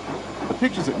 The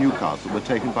pictures at Newcastle were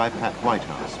taken by Pat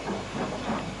Whitehouse.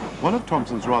 One of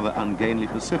Thompson's rather ungainly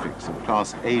Pacifics of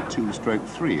Class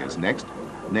A2/3 is next,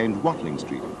 named Watling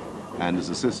Street, and is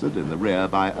assisted in the rear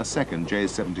by a second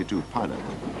J72 pilot.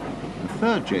 The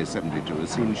third J72 is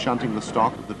seen shunting the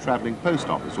stock of the Travelling Post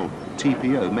Office, or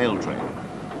TPO, mail train.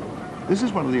 This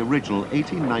is one of the original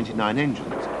 1899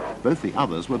 engines. Both the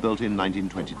others were built in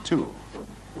 1922.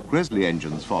 Gresley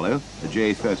engines follow, a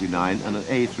J39 and an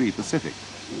A3 Pacific.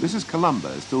 This is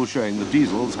Colombo, still showing the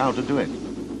diesels how to do it.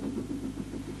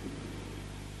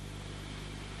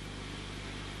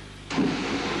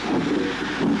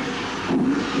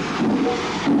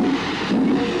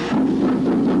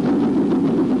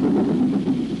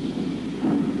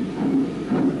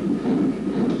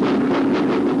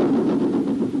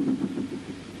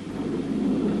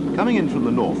 Coming in from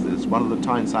the north is one of the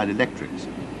Tyneside Electrics.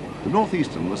 The North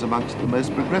Eastern was amongst the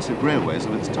most progressive railways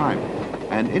of its time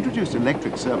and introduced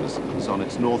electric services on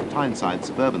its North Tyneside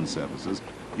suburban services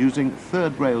using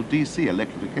third rail DC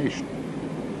electrification.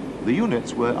 The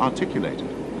units were articulated,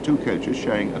 2 coaches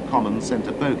sharing a common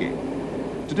centre bogie.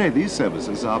 Today these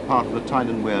services are part of the Tyne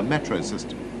and Wear metro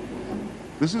system.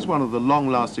 This is one of the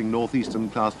long-lasting North Eastern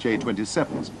Class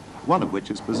J27s, one of which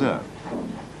is preserved.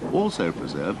 Also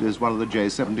preserved is one of the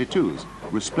J72s,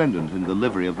 resplendent in the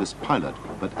livery of this pilot,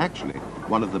 but actually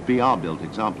one of the BR-built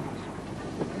examples.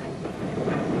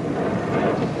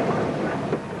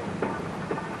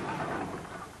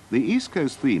 The East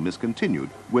Coast theme is continued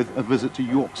with a visit to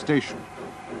York Station,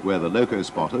 where the loco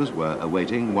spotters were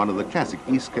awaiting one of the classic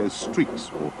East Coast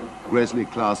streaks, or Gresley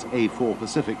Class A4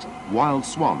 Pacific's Wild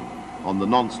Swan, on the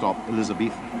non-stop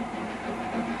Elizabethan.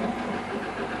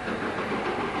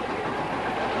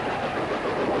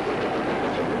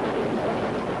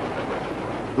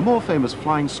 The more famous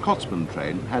Flying Scotsman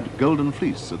train had Golden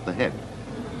Fleece at the head.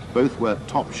 Both were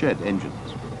top shed engines.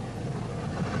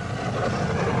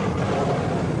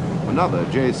 Another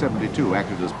J72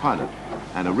 acted as pilot,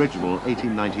 an original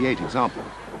 1898 example.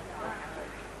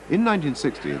 In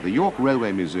 1960, the York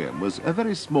Railway Museum was a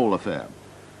very small affair,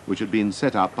 which had been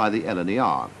set up by the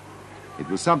LNER. It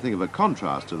was something of a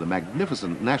contrast to the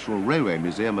magnificent National Railway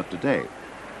Museum of today,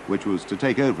 which was to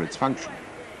take over its function.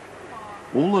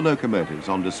 All the locomotives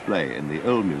on display in the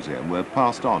old museum were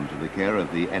passed on to the care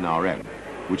of the NRM,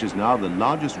 which is now the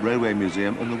largest railway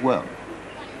museum in the world.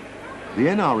 The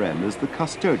NRM is the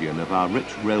custodian of our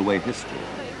rich railway history,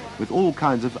 with all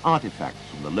kinds of artifacts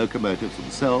from the locomotives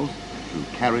themselves, through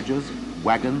carriages,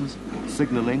 wagons,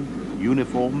 signalling,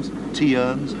 uniforms, tea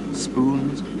urns,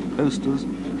 spoons, posters,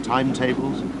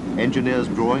 timetables, engineers'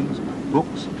 drawings,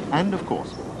 books, and of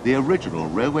course, the original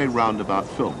railway roundabout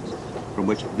films, from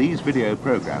which these video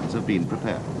programs have been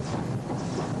prepared.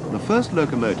 The first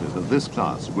locomotive of this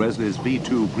class, Gresley's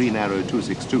V2 Green Arrow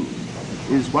 262,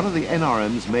 is one of the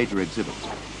NRM's major exhibits,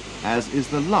 as is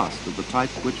the last of the type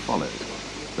which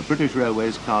follows, the British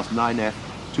Railways Class 9F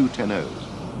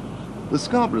 210Os. The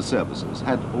Scarborough services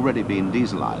had already been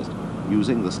dieselised,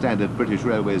 using the standard British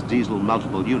Railways diesel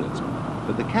multiple units,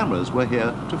 but the cameras were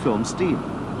here to film steam.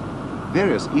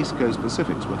 Various East Coast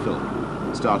Pacifics were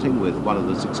filmed, starting with one of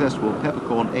the successful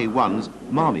Peppercorn A1's,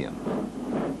 Marmion.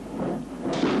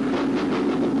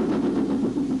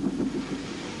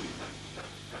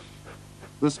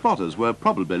 The spotters were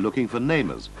probably looking for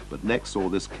Namers, but next saw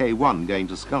this K1 going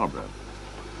to Scarborough.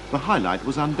 The highlight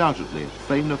was undoubtedly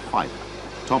Thane of Fife,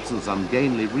 Thompson's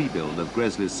ungainly rebuild of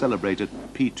Gresley's celebrated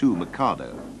P2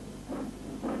 Mikado.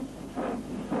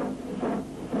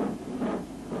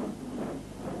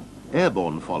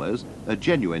 Airborne follows, a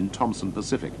genuine Thomson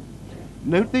Pacific.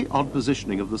 Note the odd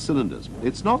positioning of the cylinders.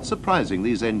 It's not surprising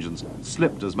these engines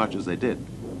slipped as much as they did.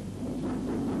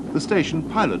 The station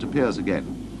pilot appears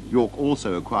again. York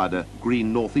also acquired a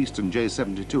green Northeastern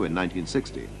J72 in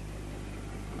 1960.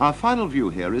 Our final view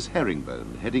here is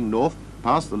Herringbone, heading north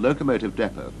past the locomotive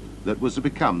depot that was to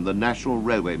become the National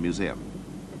Railway Museum.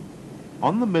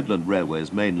 On the Midland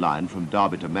Railway's main line from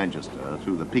Derby to Manchester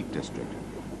through the Peak District,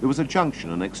 there was a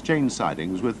junction and exchange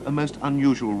sidings with a most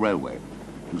unusual railway,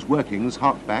 whose workings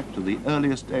hark back to the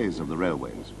earliest days of the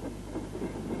railways.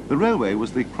 The railway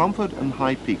was the Cromford and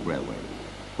High Peak Railway,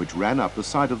 which ran up the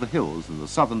side of the hills in the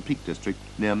southern Peak District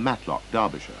near Matlock,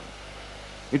 Derbyshire.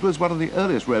 It was one of the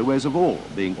earliest railways of all,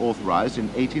 being authorised in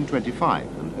 1825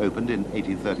 and opened in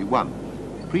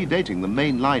 1831, predating the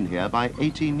main line here by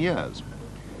 18 years.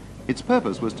 Its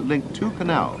purpose was to link two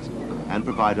canals and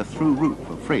provide a through route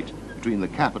for freight between the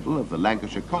capital of the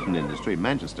Lancashire cotton industry,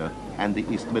 Manchester, and the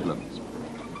East Midlands.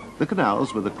 The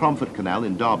canals were the Cromford Canal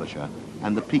in Derbyshire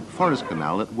and the Peak Forest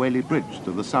Canal at Whaley Bridge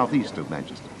to the southeast of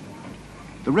Manchester.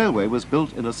 The railway was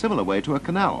built in a similar way to a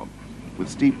canal, with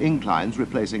steep inclines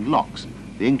replacing locks,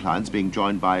 the inclines being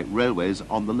joined by railways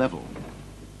on the level.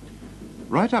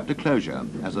 Right up to closure,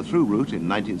 as a through route in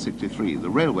 1963, the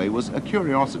railway was a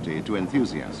curiosity to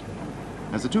enthusiasts,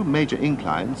 as the two major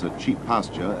inclines at Cheap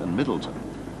Pasture and Middleton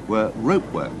were rope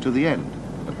work to the end,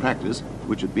 a practice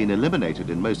which had been eliminated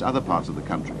in most other parts of the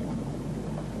country.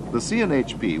 The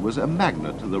C&HP was a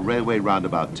magnet to the railway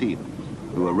roundabout team,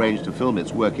 who arranged to film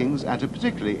its workings at a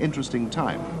particularly interesting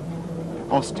time.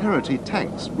 Austerity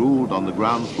tanks ruled on the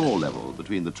ground floor level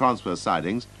between the transfer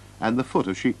sidings and the foot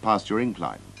of Sheep Pasture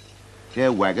incline.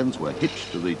 Here wagons were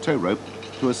hitched to the tow rope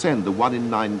to ascend the 1 in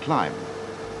 9 climb.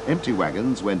 Empty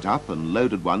wagons went up and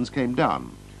loaded ones came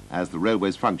down, as the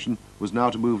railway's function was now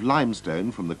to move limestone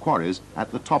from the quarries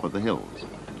at the top of the hills.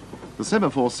 The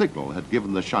semaphore signal had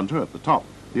given the shunter at the top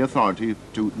the authority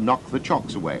to knock the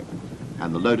chocks away,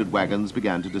 and the loaded wagons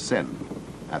began to descend.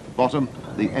 At the bottom,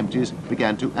 the empties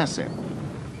began to ascend.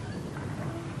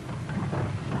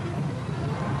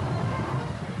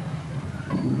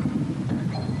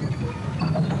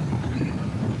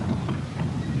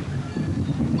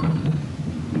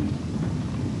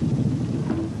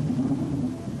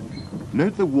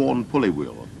 Note the worn pulley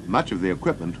wheel. Much of the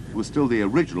equipment was still the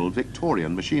original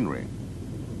Victorian machinery.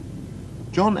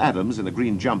 John Adams, in a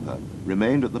green jumper,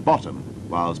 remained at the bottom,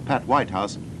 whilst Pat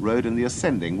Whitehouse rode in the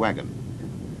ascending wagon.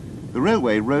 The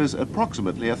railway rose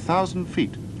approximately 1,000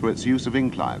 feet through its use of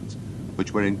inclines,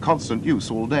 which were in constant use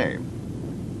all day.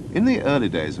 In the early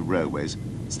days of railways,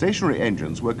 stationary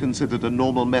engines were considered a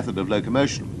normal method of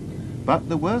locomotion, but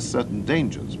there were certain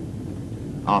dangers.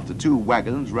 After 2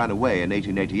 wagons ran away in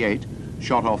 1888,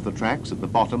 shot off the tracks at the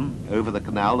bottom, over the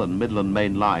canal and Midland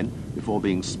Main Line before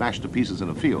being smashed to pieces in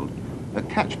a field, a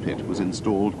catch pit was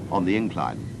installed on the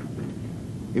incline.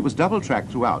 It was double-tracked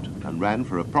throughout and ran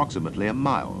for approximately a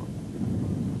mile.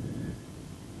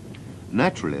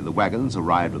 Naturally, the wagons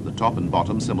arrived at the top and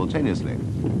bottom simultaneously,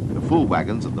 the full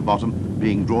wagons at the bottom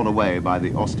being drawn away by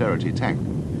the austerity tank.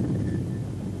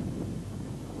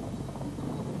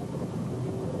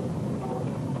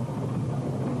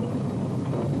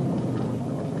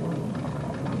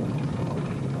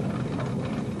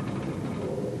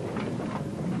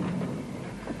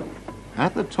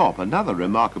 At the top, another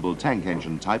remarkable tank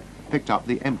engine type picked up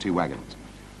the empty wagons.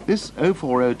 This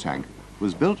 040 tank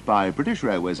was built by British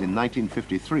Railways in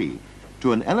 1953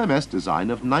 to an LMS design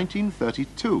of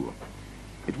 1932.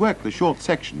 It worked the short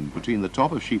section between the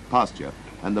top of Sheep Pasture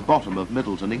and the bottom of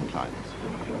Middleton inclines.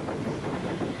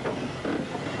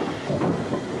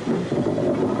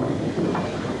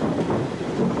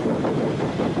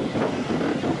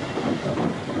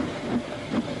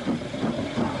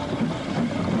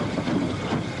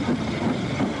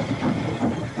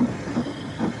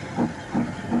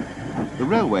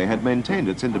 The railway had maintained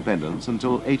its independence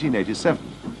until 1887,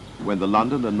 when the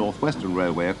London and North Western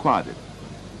Railway acquired it.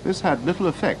 This had little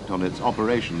effect on its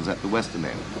operations at the western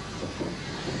end.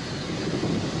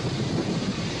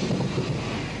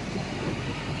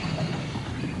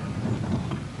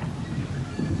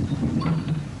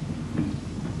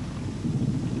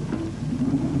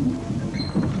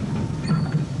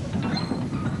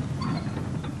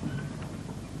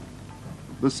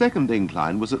 The second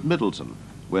incline was at Middleton,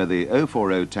 where the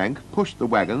 040 tank pushed the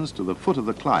wagons to the foot of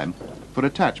the climb for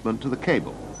attachment to the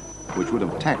cable, which would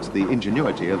have taxed the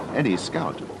ingenuity of any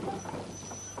scout.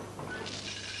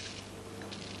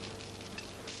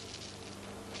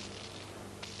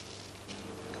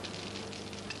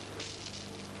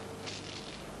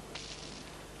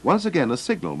 Once again, a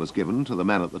signal was given to the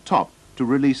man at the top to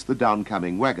release the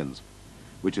downcoming wagons,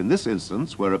 which in this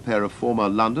instance were a pair of former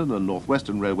London and North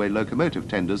Western Railway locomotive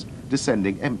tenders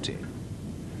descending empty.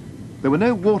 There were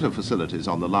no water facilities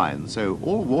on the line, so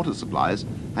all water supplies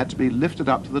had to be lifted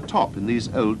up to the top in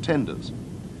these old tenders.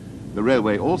 The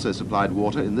railway also supplied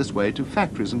water in this way to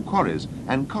factories and quarries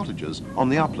and cottages on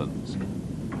the uplands.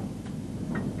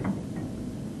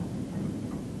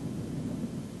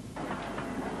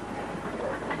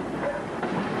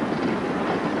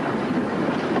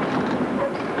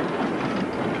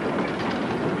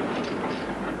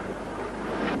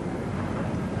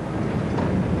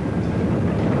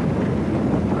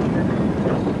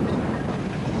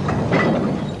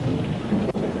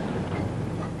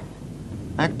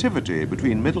 Activity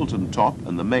between Middleton Top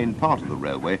and the main part of the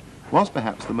railway was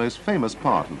perhaps the most famous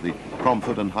part of the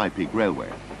Cromford and High Peak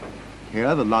Railway.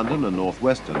 Here the London and North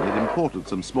Western had imported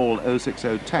some small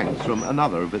 060 tanks from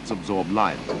another of its absorbed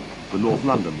lines, the North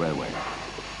London Railway.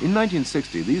 In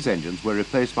 1960 these engines were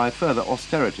replaced by further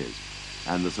austerities,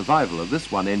 and the survival of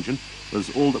this one engine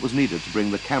was all that was needed to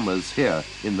bring the cameras here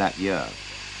in that year.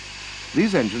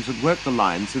 These engines had worked the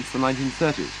line since the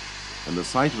 1930s, and the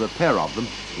sight of a pair of them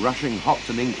rushing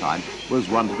Hopton Incline was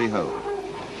one to behold.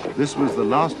 This was the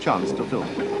last chance to film.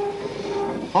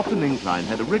 Hopton Incline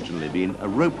had originally been a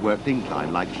rope-worked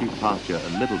incline like Sheep Pasture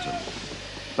and Middleton,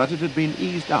 but it had been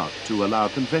eased out to allow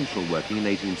conventional working in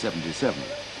 1877.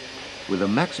 With a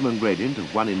maximum gradient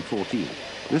of 1 in 14,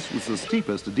 this was the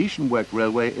steepest Edesian-worked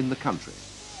railway in the country.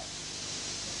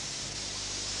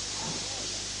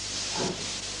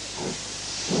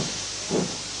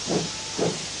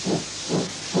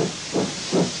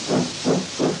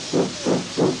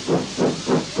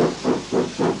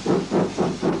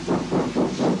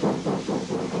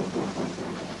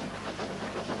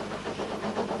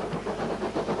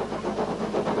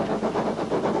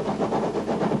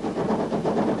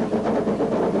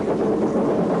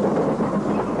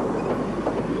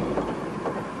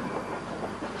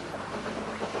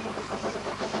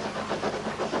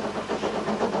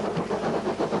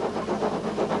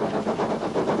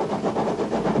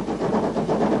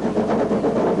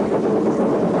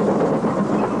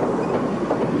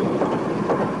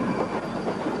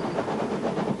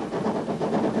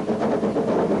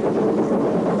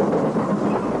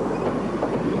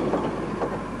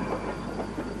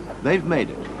 They've made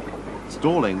it.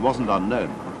 Stalling wasn't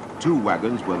unknown. 2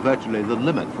 wagons were virtually the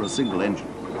limit for a single engine.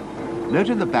 Note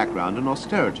in the background an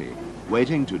austerity,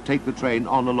 waiting to take the train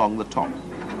on along the top.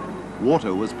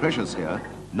 Water was precious here,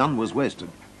 none was wasted.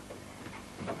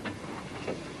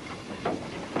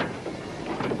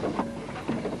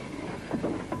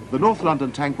 The North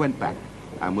London tank went back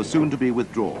and was soon to be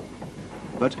withdrawn.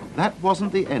 But that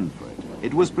wasn't the end for it.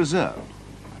 It was preserved.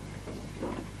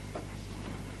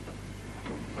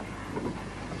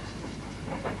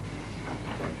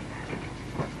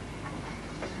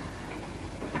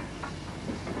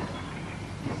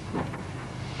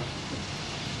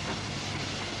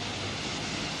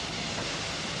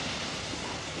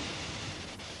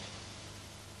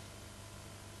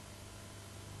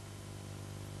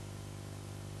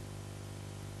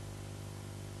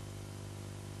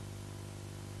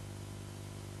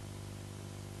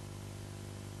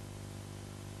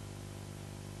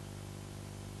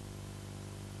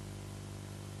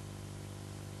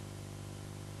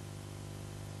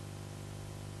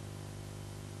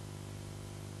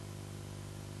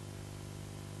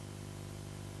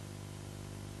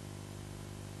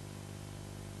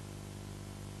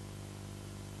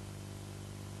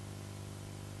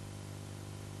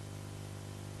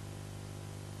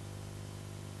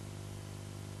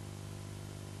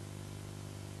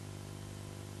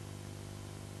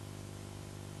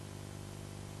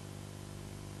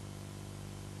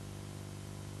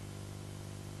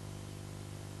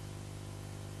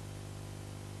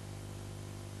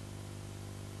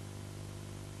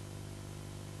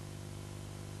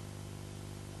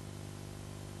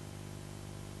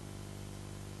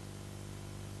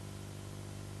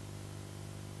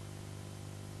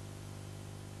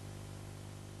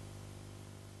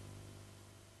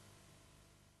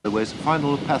 Railway's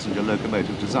final passenger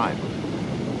locomotive design.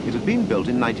 It had been built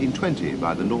in 1920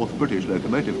 by the North British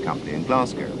Locomotive Company in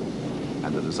Glasgow,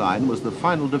 and the design was the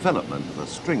final development of a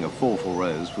string of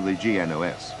 440s for the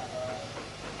GNOS.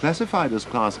 Classified as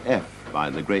Class F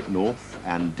by the Great North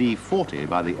and D40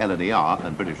 by the LNER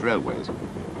and British Railways,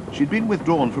 she'd been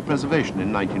withdrawn for preservation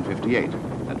in 1958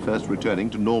 and first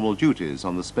returning to normal duties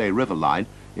on the Spey River line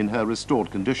in her restored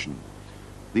condition.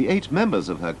 The 8 members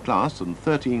of her class and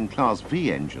 13 Class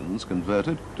V engines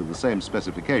converted to the same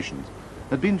specifications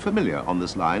had been familiar on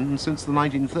this line since the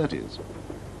 1930s.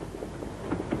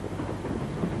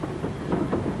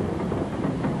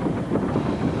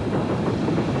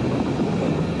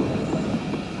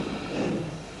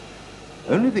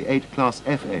 Only the 8 Class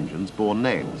F engines bore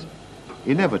names.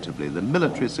 Inevitably, the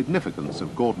military significance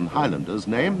of Gordon Highlander's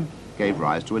name gave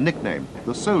rise to a nickname,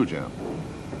 the Soldier.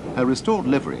 Her restored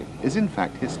livery is in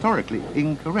fact historically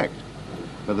incorrect.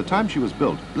 By the time she was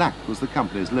built, black was the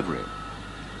company's livery.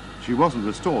 She wasn't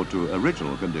restored to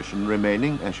original condition,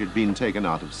 remaining as she'd been taken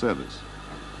out of service.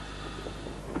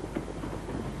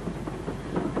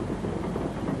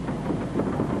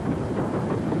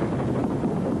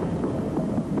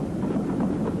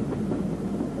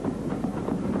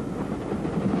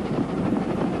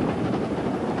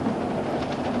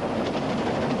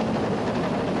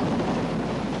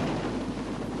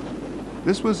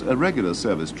 This was a regular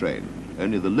service train,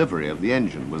 only the livery of the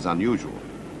engine was unusual.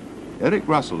 Eric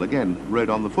Russell again rode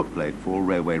on the footplate for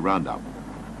Railway Roundabout.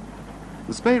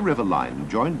 The Spey River line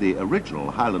joined the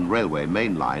original Highland Railway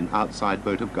main line outside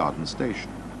Boat of Garden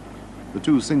Station. The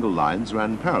 2 single lines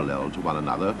ran parallel to one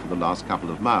another for the last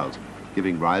couple of miles,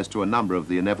 giving rise to a number of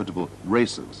the inevitable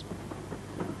races.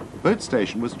 Boat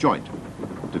Station was joint.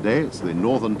 Today it's the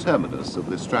northern terminus of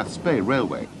the Strathspey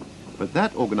Railway, but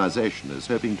that organisation is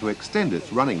hoping to extend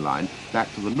its running line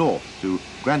back to the north to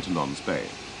Grantown-on-Spey.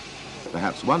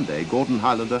 Perhaps one day Gordon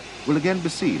Highlander will again be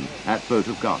seen at Boat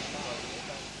of Garden.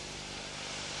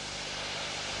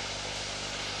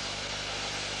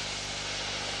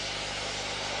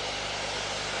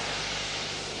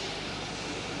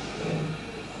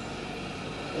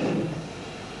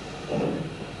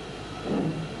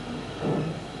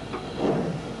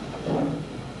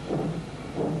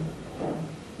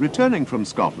 Returning from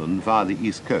Scotland via the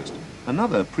east coast,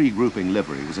 another pre-grouping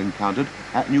livery was encountered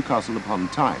at Newcastle upon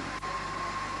Tyne.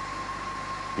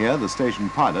 Here the station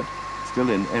pilot, still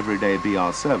in everyday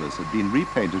BR service, had been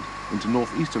repainted into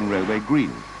North Eastern Railway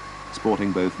green,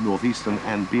 sporting both North Eastern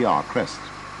and BR crests.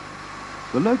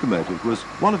 The locomotive was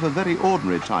one of a very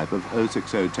ordinary type of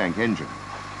 060 tank engine,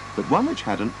 but one which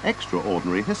had an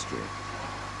extraordinary history.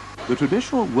 The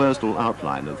traditional Worsdale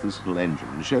outline of this little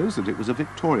engine shows that it was a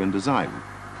Victorian design,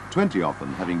 20 of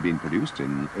them having been produced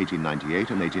in 1898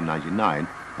 and 1899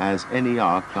 as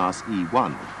NER Class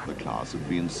E1. The class had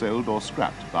been sold or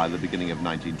scrapped by the beginning of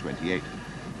 1928,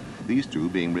 these 2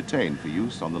 being retained for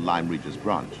use on the Lyme Regis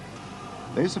branch.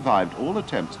 They survived all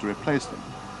attempts to replace them,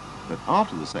 but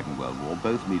after the Second World War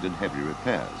both needed heavy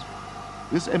repairs.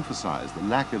 This emphasized the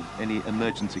lack of any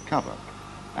emergency cover,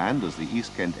 and as the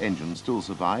East Kent engine still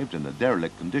survived in a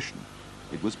derelict condition,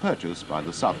 it was purchased by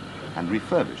the Southern and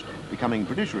refurbished, becoming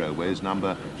British Railways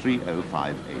number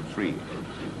 30583.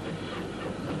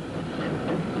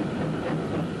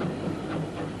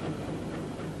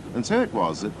 And so it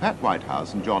was that Pat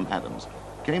Whitehouse and John Adams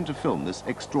came to film this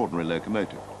extraordinary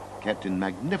locomotive, kept in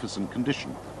magnificent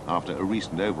condition after a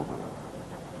recent overhaul.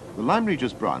 The Lyme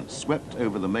Regis branch swept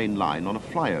over the main line on a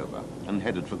flyover and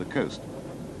headed for the coast.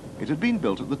 It had been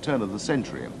built at the turn of the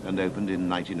century and opened in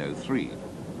 1903.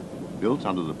 Built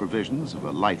under the provisions of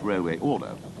a light railway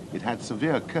order, it had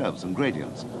severe curves and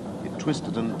gradients. It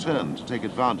twisted and turned to take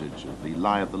advantage of the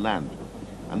lie of the land,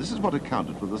 and this is what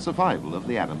accounted for the survival of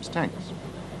the Adams tanks.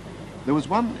 There was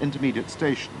one intermediate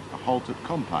station, a halt at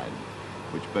Compine,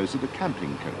 which boasted a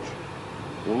camping coach.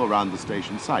 All around the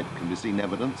station site can be seen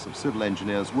evidence of civil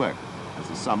engineers' work, as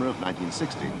the summer of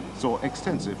 1960 saw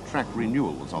extensive track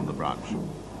renewals on the branch.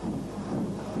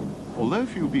 Although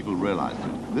few people realized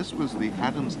it, this was the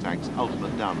Adams tank's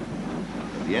ultimate downfall.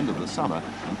 At the end of the summer,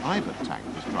 an Ibert tank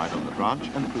was tried on the branch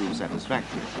and proved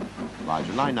satisfactory. By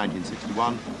July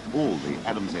 1961, all the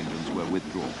Adams engines were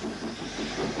withdrawn.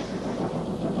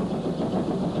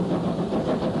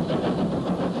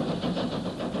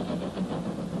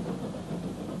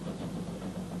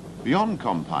 Beyond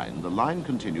Compine, the line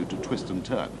continued to twist and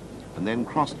turn, and then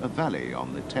crossed a valley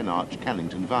on the 10-arch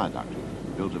Cannington Viaduct,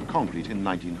 built of concrete in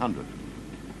 1900.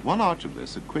 One arch of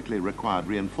this had quickly required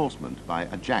reinforcement by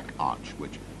a jack arch,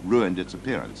 which ruined its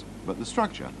appearance, but the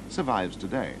structure survives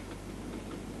today.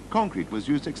 Concrete was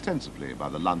used extensively by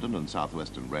the London and South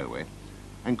Western Railway,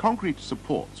 and concrete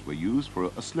supports were used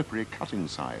for a slippery cutting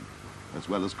side, as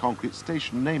well as concrete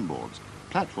station nameboards,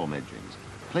 platform edgings,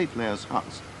 plate layers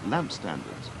huts, lamp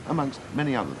standards, amongst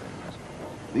many other things.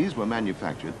 These were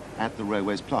manufactured at the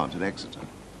railway's plant at Exeter.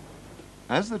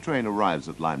 As the train arrives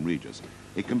at Lyme Regis,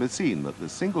 it can be seen that the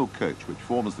single coach which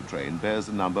forms the train bears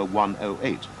the number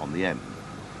 108 on the end.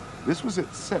 This was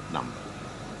its set number.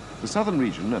 The Southern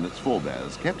region and its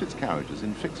forebears kept its carriages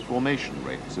in fixed formation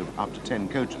rates of up to 10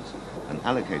 coaches and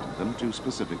allocated them to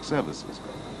specific services.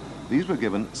 These were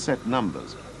given set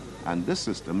numbers, and this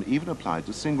system even applied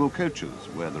to single coaches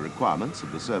where the requirements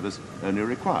of the service only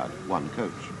required one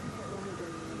coach.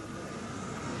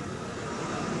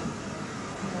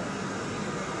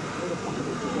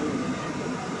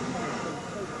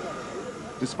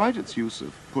 Despite its use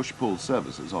of push-pull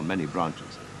services on many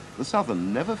branches, the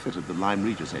Southern never fitted the Lyme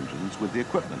Regis engines with the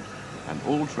equipment, and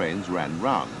all trains ran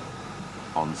round.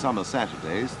 On summer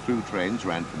Saturdays, through trains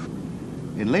ran from...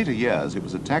 In later years, it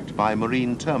was attacked by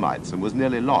marine termites and was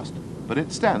nearly lost, but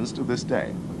it stands to this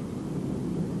day.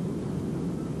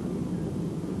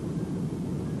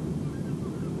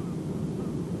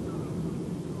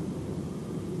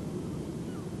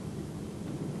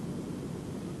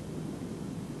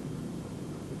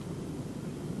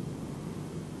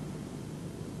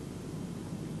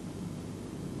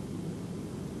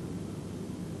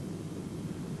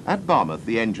 At Barmouth,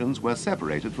 the engines were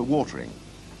separated for watering.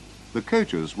 The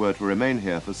coaches were to remain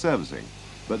here for servicing,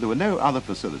 but there were no other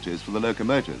facilities for the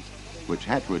locomotives, which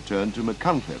had to return to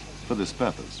Machynlleth for this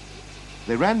purpose.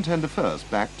 They ran tender first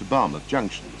back to Barmouth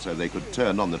Junction, so they could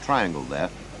turn on the triangle there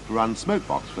to run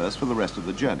Smokebox first for the rest of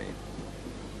the journey.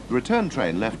 The return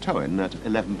train left Towyn at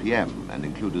 11 p.m. and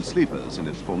included sleepers in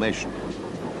its formation.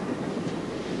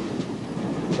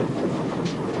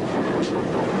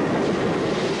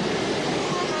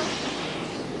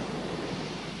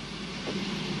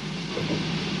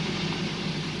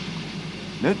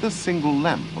 Note the single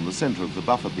lamp on the center of the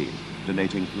buffer beam,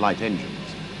 denoting light engines.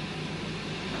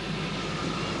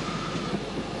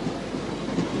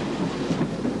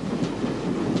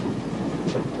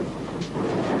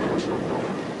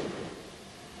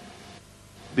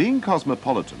 Being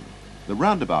cosmopolitan, the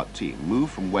Roundabout team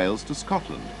moved from Wales to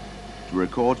Scotland to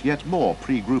record yet more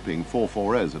pre-grouping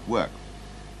 440s at work.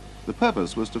 The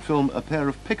purpose was to film a pair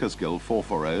of Pickersgill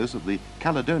 440s of the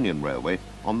Caledonian Railway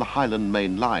on the Highland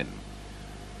Main Line.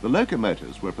 The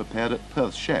locomotives were prepared at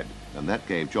Perth Shed, and that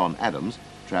gave John Adams,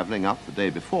 travelling up the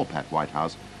day before Pat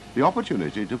Whitehouse, the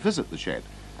opportunity to visit the shed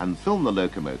and film the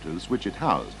locomotives which it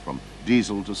housed, from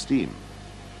diesel to steam.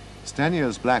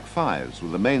 Stanier's Black Fives were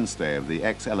the mainstay of the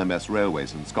ex-LMS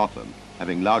railways in Scotland,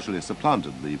 having largely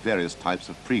supplanted the various types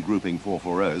of pre-grouping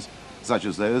 440s, such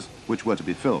as those which were to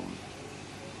be filmed.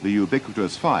 The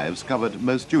ubiquitous Fives covered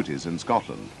most duties in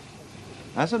Scotland.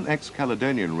 As an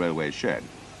ex-Caledonian railway shed,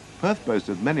 Perth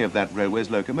boasted many of that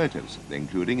railway's locomotives,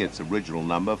 including its original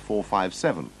number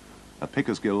 457, a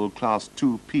Pickersgill Class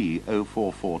 2P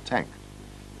 044 tank.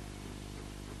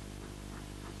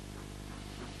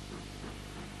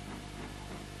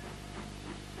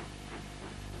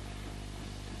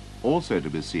 Also to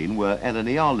be seen were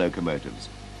LNER locomotives,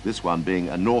 this one being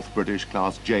a North British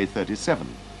Class J37.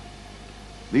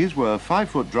 These were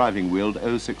 5-foot driving-wheeled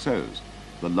 060s,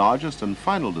 the largest and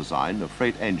final design of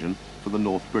freight engine for the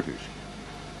North British.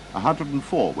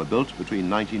 104 were built between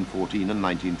 1914 and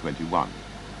 1921.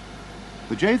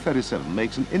 The J37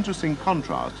 makes an interesting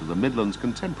contrast to the Midland's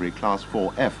contemporary Class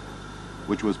 4F,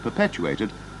 which was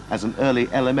perpetuated as an early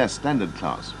LMS standard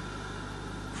class.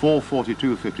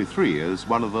 44253 is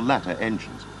one of the latter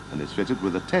engines and is fitted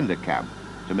with a tender cab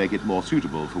to make it more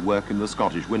suitable for work in the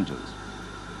Scottish winters.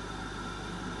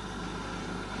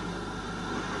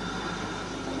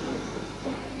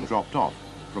 Dropped off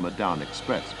from a Down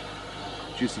Express.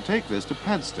 She is to take this to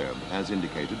Padstow, as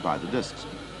indicated by the discs.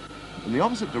 In the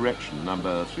opposite direction,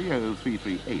 number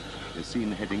 30338 is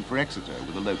seen heading for Exeter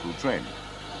with a local train.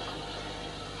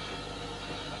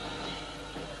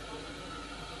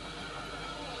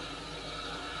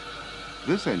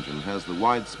 This engine has the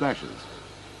wide splashes,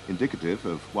 indicative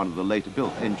of one of the later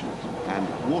built engines,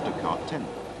 and water cart tender.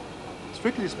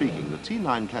 Strictly speaking, the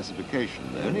T9 classification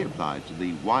only applied to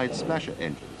the wide splasher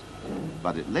engines,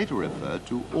 but it later referred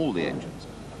to all the engines,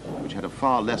 which had a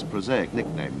far less prosaic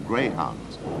nickname,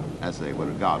 Greyhounds, as they were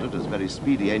regarded as very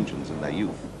speedy engines in their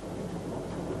youth.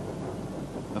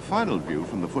 A final view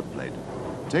from the footplate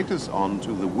takes us on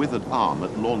to the withered arm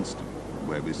at Launceston,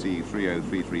 where we see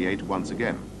 30338 once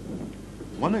again.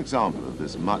 One example of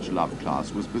this much-loved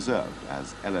class was preserved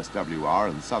as LSWR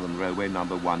and Southern Railway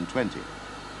number 120,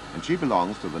 and she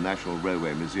belongs to the National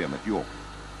Railway Museum at York.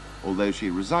 although she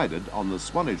resided on the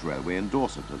Swanage Railway in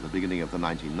Dorset at the beginning of the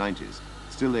 1990s,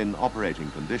 still in operating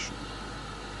condition.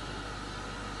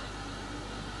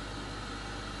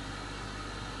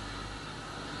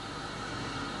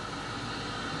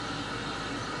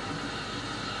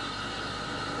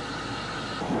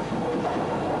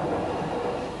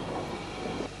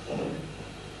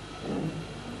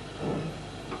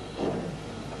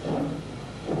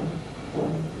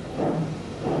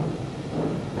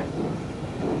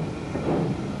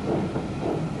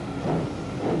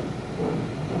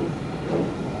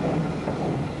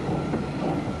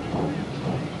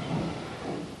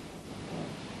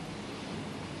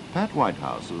 Pat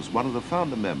Whitehouse was one of the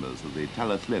founder members of the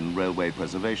Talyllyn Railway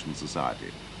Preservation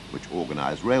Society, which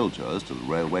organised rail tours to the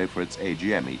railway for its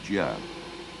AGM each year.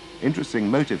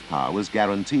 Interesting motive power was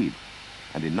guaranteed,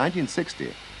 and in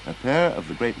 1960, a pair of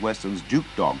the Great Western's Duke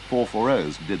Dog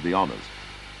 440s did the honours.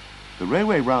 The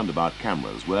railway roundabout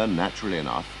cameras were, naturally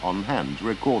enough, on hand to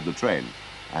record the train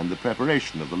and the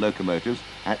preparation of the locomotives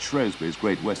at Shrewsbury's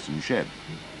Great Western shed.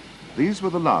 These were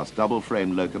the last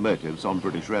double-frame locomotives on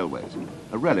British railways,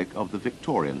 a relic of the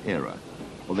Victorian era,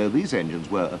 although these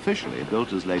engines were officially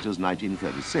built as late as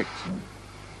 1936.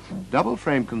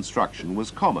 Double-frame construction was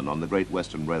common on the Great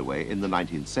Western Railway in the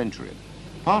 19th century,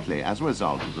 partly as a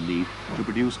result of the need to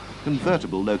produce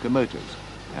convertible locomotives,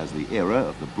 as the era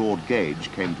of the broad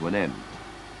gauge came to an end.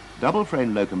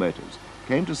 Double-frame locomotives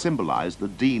came to symbolise the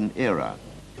Dean era,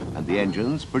 and the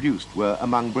engines produced were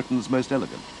among Britain's most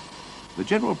elegant. The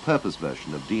general purpose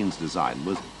version of Dean's design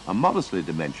was a modestly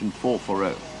dimensioned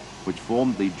 440, which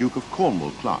formed the Duke of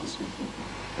Cornwall class.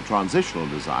 A transitional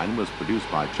design was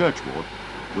produced by Churchward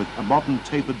with a modern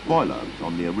tapered boiler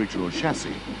on the original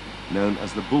chassis, known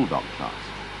as the Bulldog class.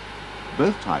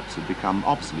 Both types had become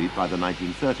obsolete by the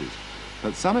 1930s,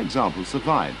 but some examples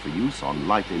survived for use on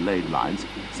lightly laid lines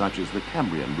such as the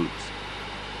Cambrian routes.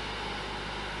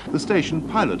 The station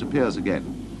pilot appears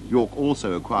again. York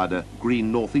also acquired a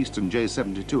green Northeastern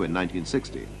J72 in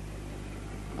 1960.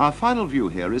 Our final view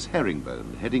here is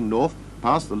Herringbone, heading north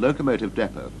past the locomotive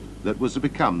depot that was to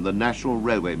become the National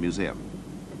Railway Museum.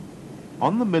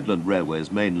 On the Midland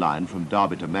Railway's main line from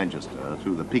Derby to Manchester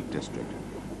through the Peak District,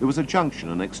 there was a junction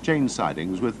and exchange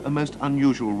sidings with a most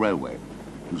unusual railway,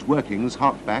 whose workings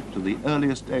hark back to the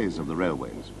earliest days of the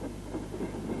railways.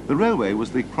 The railway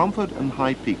was the Cromford and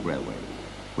High Peak Railway,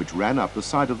 which ran up the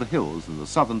side of the hills in the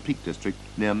southern Peak District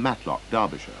near Matlock,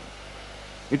 Derbyshire.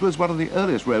 It was one of the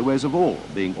earliest railways of all,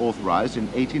 being authorised in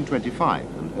 1825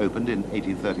 and opened in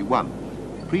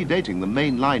 1831, predating the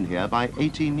main line here by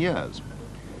 18 years.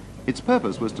 Its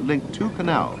purpose was to link two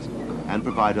canals and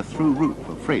provide a through route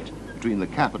for freight between the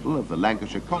capital of the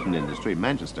Lancashire cotton industry,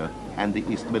 Manchester, and the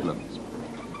East Midlands.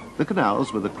 The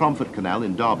canals were the Cromford Canal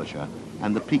in Derbyshire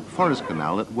and the Peak Forest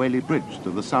Canal at Whaley Bridge to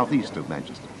the southeast of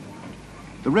Manchester.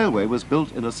 The railway was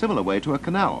built in a similar way to a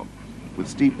canal, with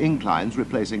steep inclines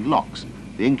replacing locks,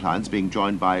 the inclines being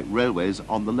joined by railways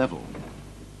on the level.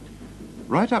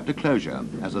 Right up to closure,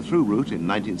 as a through route in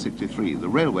 1963, the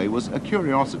railway was a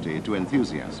curiosity to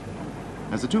enthusiasts,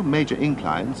 as the two major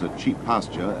inclines at Cheap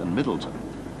Pasture and Middleton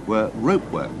were rope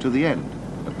work to the end,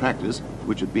 a practice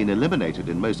which had been eliminated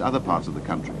in most other parts of the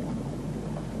country.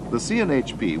 The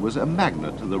C&HP was a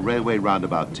magnet to the railway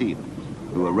roundabout team,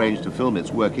 who arranged to film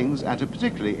its workings at a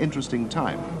particularly interesting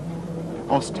time.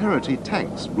 Austerity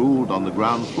tanks ruled on the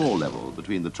ground floor level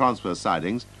between the transfer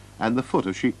sidings and the foot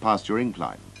of Sheep Pasture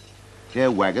incline. Here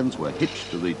wagons were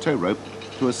hitched to the tow rope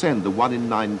to ascend the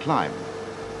 1-in-9 climb.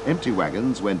 Empty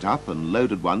wagons went up and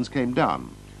loaded ones came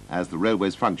down, as the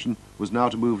railway's function was now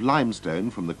to move limestone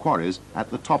from the quarries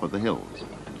at the top of the hills.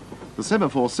 The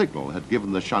semaphore signal had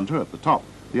given the shunter at the top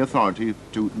the authority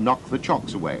to knock the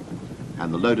chocks away,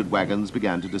 and the loaded wagons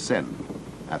began to descend.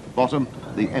 At the bottom,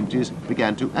 the empties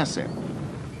began to ascend.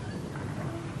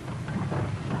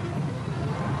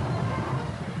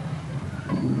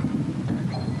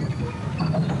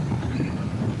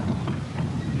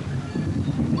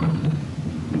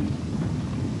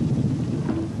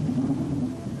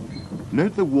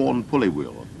 Note the worn pulley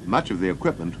wheel. Much of the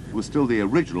equipment was still the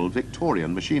original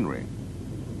Victorian machinery.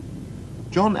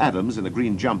 John Adams in a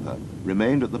green jumper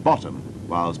remained at the bottom,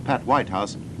 whilst Pat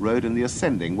Whitehouse rode in the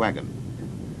ascending wagon.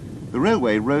 The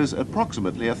railway rose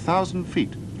approximately 1,000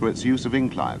 feet through its use of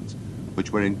inclines,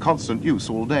 which were in constant use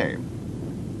all day.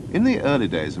 In the early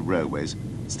days of railways,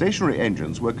 stationary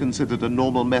engines were considered a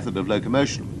normal method of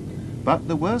locomotion, but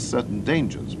there were certain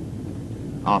dangers.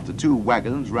 After two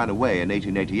wagons ran away in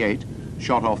 1888,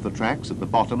 shot off the tracks at the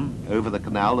bottom, over the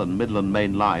canal and Midland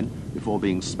main line before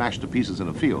being smashed to pieces in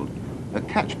a field, a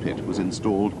catch pit was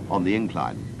installed on the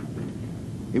incline.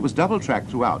 It was double-tracked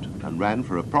throughout and ran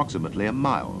for approximately a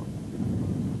mile.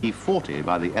 E40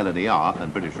 by the LNER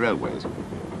and British Railways,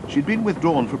 she'd been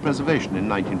withdrawn for preservation in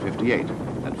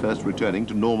 1958, at first returning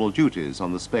to normal duties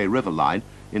on the Spey River line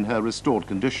in her restored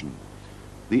condition.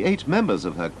 The 8 members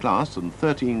of her class and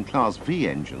 13 Class V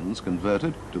engines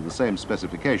converted to the same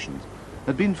specifications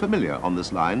had been familiar on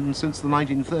this line since the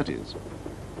 1930s.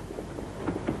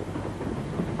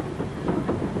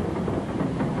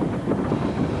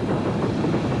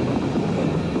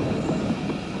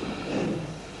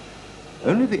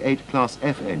 Only the 8 Class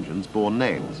F engines bore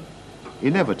names.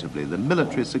 Inevitably, the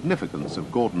military significance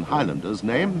of Gordon Highlander's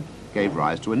name gave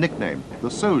rise to a nickname,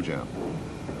 the Soldier.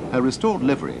 Her restored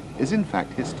livery is in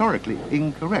fact historically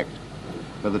incorrect.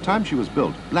 By the time she was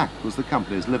built, black was the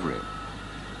company's livery.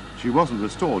 She wasn't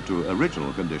restored to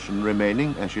original condition,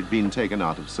 remaining as she'd been taken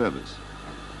out of service.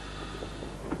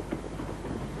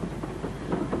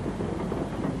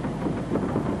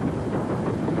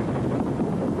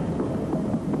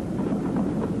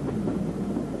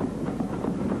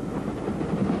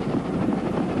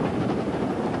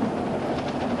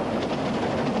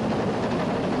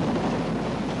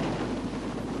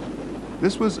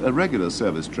 This was a regular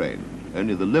service train,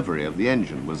 only the livery of the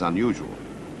engine was unusual.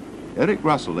 Eric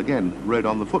Russell again rode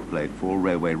on the footplate for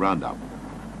Railway Roundabout.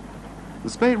 The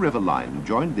Spey River line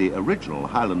joined the original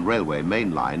Highland Railway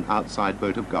main line outside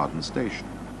Boat of Garden Station.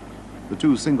 The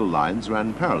 2 single lines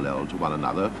ran parallel to one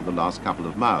another for the last couple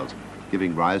of miles,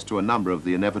 giving rise to a number of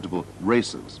the inevitable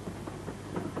races.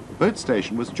 Boat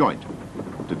Station was joint.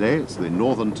 Today it's the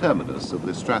northern terminus of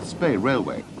the Strathspey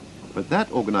Railway, but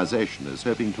that organisation is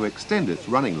hoping to extend its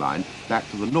running line back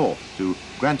to the north to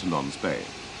Grantown-on-Spey.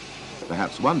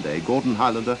 Perhaps one day Gordon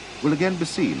Highlander will again be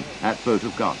seen at Boat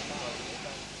of Garden.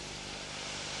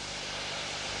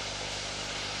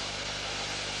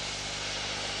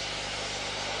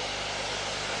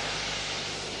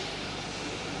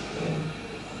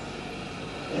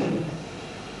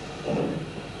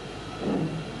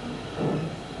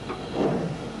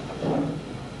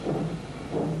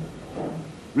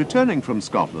 Returning from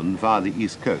Scotland via the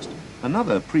east coast,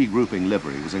 another pre-grouping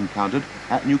livery was encountered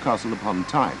at Newcastle upon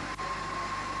Tyne.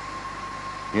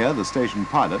 Here the station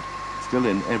pilot, still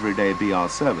in everyday BR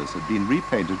service, had been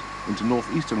repainted into North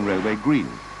Eastern Railway green,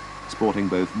 sporting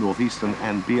both North Eastern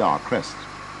and BR crests.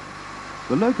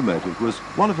 The locomotive was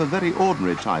one of a very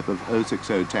ordinary type of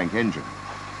 060 tank engine,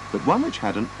 but one which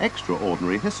had an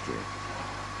extraordinary history.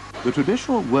 The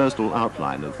traditional Worsdale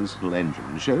outline of this little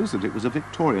engine shows that it was a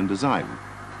Victorian design,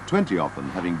 20 of them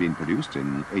having been produced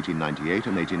in 1898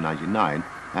 and 1899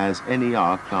 as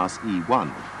NER Class E1.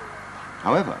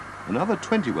 However, another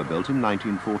 20 were built in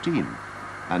 1914,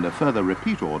 and a further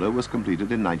repeat order was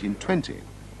completed in 1920.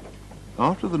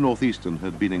 After the North Eastern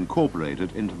had been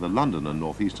incorporated into the London and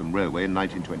North Eastern Railway in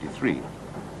 1923,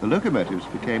 the locomotives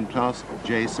became Class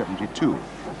J72,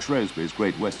 Shrewsbury's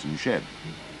Great Western Shed.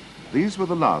 These were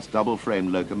the last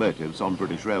double-frame locomotives on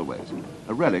British Railways,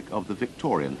 a relic of the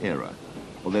Victorian era,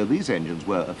 although these engines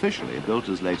were officially built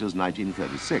as late as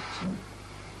 1936.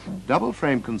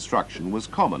 Double-frame construction was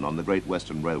common on the Great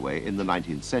Western Railway in the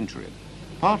 19th century,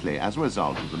 partly as a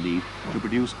result of the need to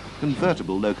produce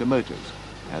convertible locomotives,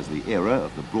 as the era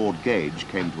of the broad gauge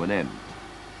came to an end.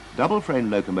 Double-frame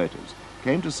locomotives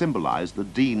came to symbolize the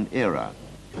Dean era,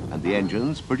 and the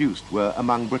engines produced were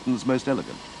among Britain's most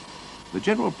elegant. The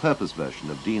general-purpose version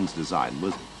of Dean's design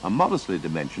was a modestly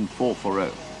dimensioned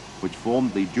 440, which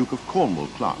formed the Duke of Cornwall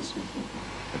class.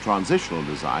 A transitional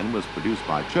design was produced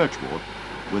by Churchward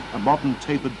with a modern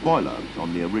tapered boiler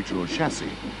on the original chassis,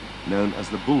 known as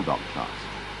the Bulldog class.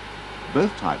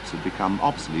 Both types had become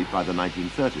obsolete by the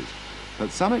 1930s, but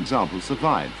some examples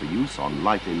survived for use on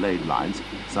lightly laid lines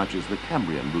such as the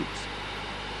Cambrian routes.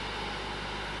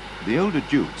 The older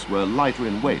Dukes were lighter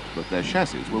in weight, but their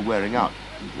chassis were wearing out,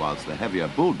 whilst the heavier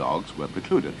Bulldogs were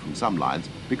precluded from some lines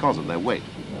because of their weight.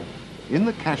 In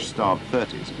the cash-starved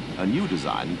 30s, a new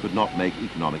design could not make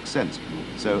economic sense,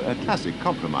 so a classic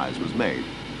compromise was made,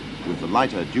 with the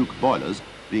lighter Duke boilers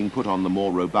being put on the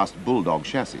more robust Bulldog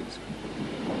chassis.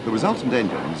 The resultant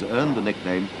engines earned the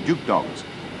nickname Duke Dogs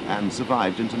and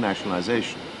survived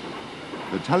internationalization.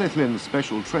 The Tullythlin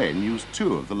special train used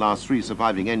 2 of the last 3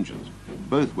 surviving engines.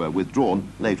 Both were withdrawn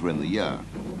later in the year.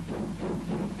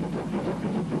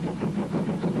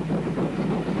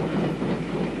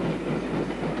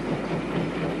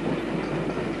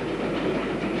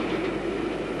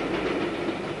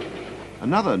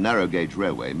 Another narrow-gauge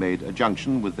railway made a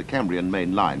junction with the Cambrian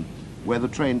main line, where the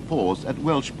train paused at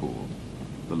Welshpool.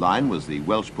 The line was the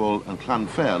Welshpool and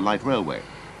Llanfair light railway,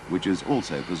 which is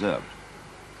also preserved.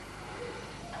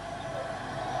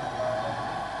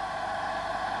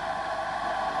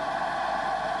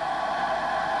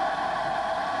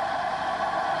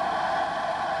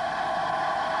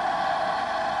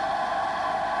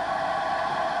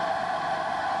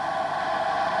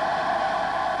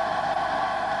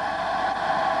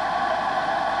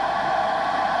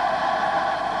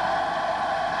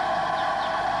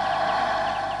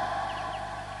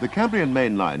 The Cambrian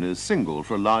main line is single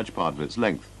for a large part of its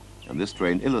length, and this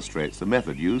train illustrates the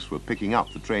method used for picking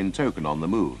up the train token on the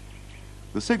move.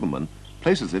 The signalman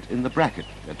places it in the bracket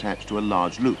attached to a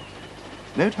large loop.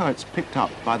 Note how it's picked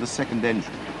up by the second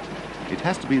engine. It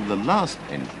has to be the last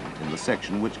engine in the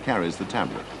section which carries the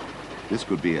tablet. This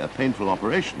could be a painful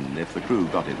operation if the crew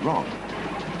got it wrong.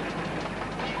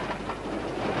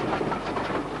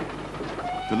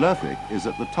 The Lerthwick is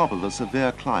at the top of a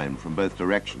severe climb from both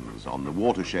directions on the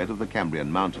watershed of the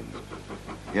Cambrian Mountains.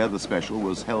 Here the special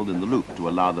was held in the loop to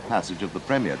allow the passage of the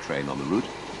premier train on the route,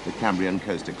 the Cambrian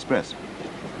Coast Express.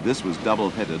 This was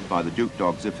double-headed by the Duke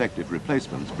Dog's effective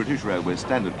replacements, British Railway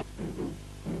Standard.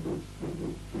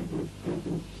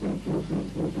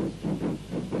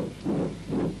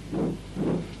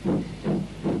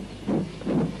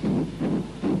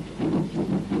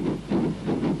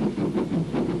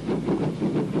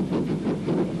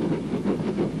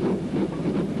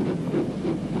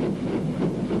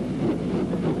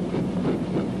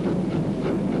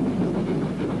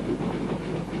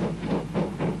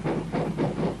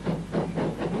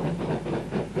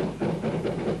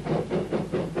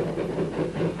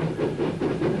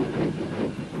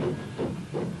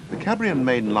 The Cambrian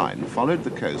main line followed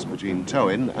the coast between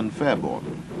Towyn and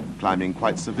Fairbourne, climbing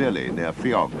quite severely near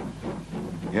Fiog.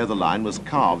 Here the line was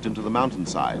carved into the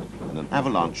mountainside and an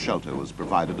avalanche shelter was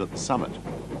provided at the summit.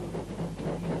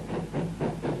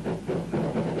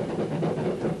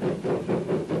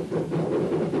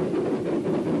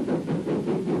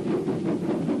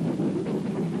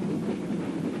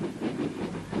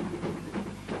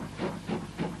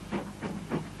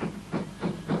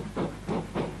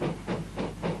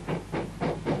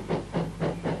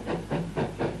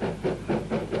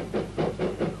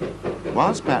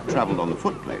 Whilst Pat travelled on the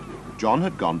footplate, John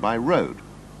had gone by road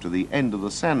to the end of the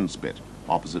sand spit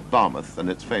opposite Barmouth and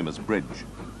its famous bridge.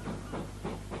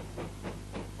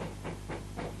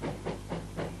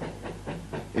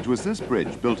 It was this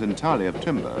bridge, built entirely of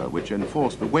timber, which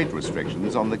enforced the weight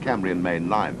restrictions on the Cambrian main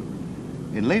line.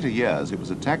 In later years, it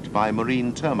was attacked by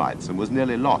marine termites and was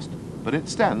nearly lost, but it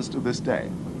stands to this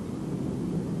day.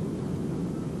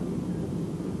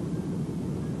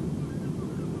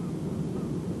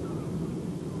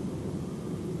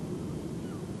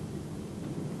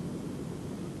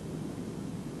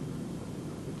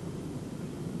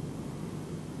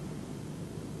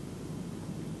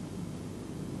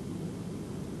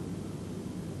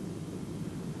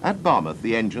 At Barmouth,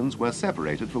 the engines were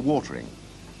separated for watering.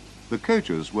 The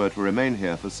coaches were to remain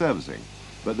here for servicing,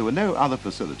 but there were no other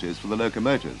facilities for the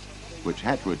locomotives, which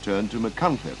had to return to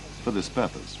Machynlleth for this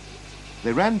purpose.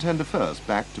 They ran tender first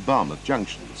back to Barmouth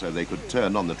Junction, so they could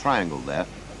turn on the triangle there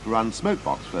to run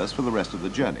Smokebox first for the rest of the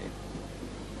journey.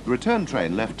 The return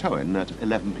train left Towyn at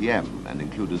 11 p.m. and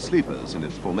included sleepers in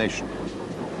its formation.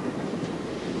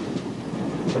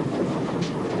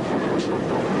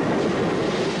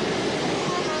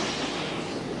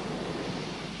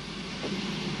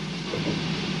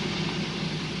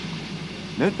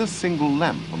 Note the single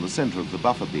lamp on the centre of the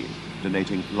buffer beam,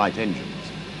 denoting light engines.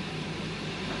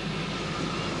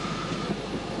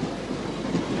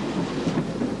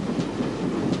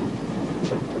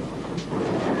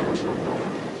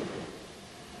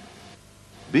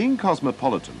 Being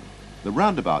cosmopolitan, the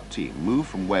Roundabout team moved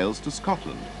from Wales to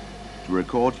Scotland to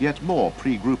record yet more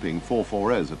pre-grouping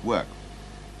 440s at work.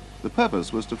 The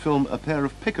purpose was to film a pair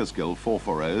of Pickersgill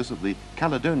 440s of the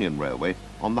Caledonian Railway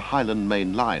on the Highland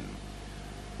Main Line.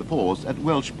 The pause at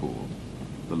Welshpool.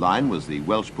 The line was the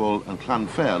Welshpool and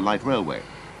Llanfair Light Railway,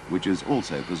 which is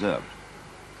also preserved.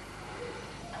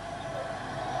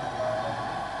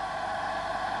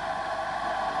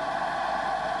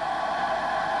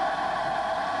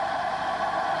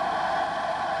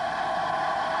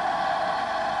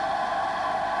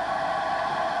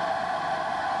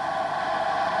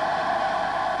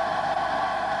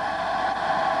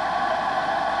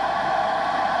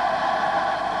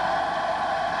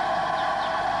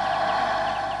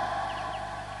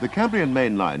 The Cambrian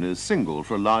main line is single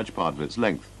for a large part of its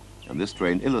length, and this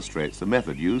train illustrates the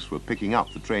method used for picking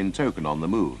up the train token on the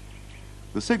move.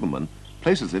 The signalman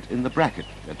places it in the bracket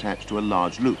attached to a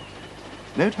large loop.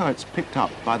 Note how it's picked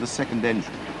up by the second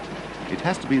engine. It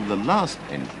has to be the last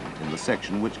engine in the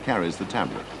section which carries the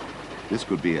tablet. This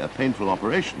could be a painful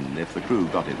operation if the crew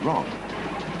got it wrong.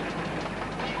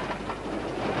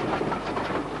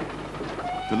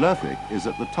 The Lerthwick is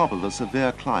at the top of a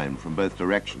severe climb from both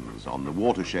directions on the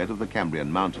watershed of the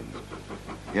Cambrian Mountains.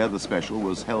 Here the special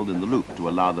was held in the loop to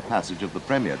allow the passage of the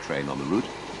premier train on the route,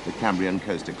 the Cambrian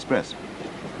Coast Express.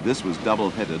 This was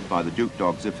double-headed by the Duke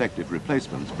Dog's effective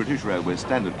replacements, British Railway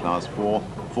Standard Class 4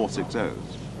 460s.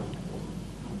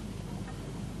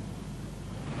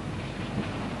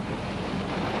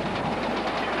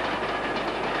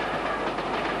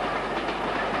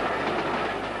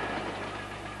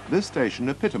 This station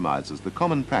epitomizes the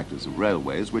common practice of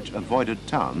railways which avoided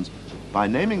towns by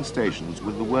naming stations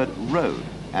with the word road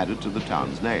added to the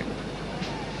town's name.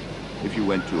 If you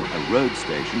went to a road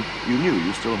station, you knew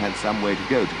you still had some way to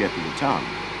go to get to the town.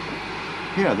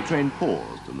 Here the train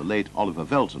paused and the late Oliver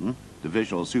Velton,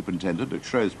 divisional superintendent at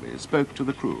Shrewsbury, spoke to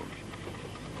the crew.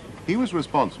 He was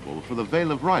responsible for the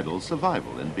Vale of Rydal's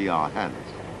survival in BR hands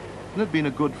and had been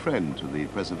a good friend to the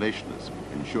preservationists,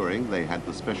 ensuring they had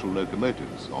the special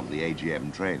locomotives on the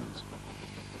AGM trains.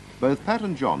 Both Pat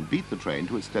and John beat the train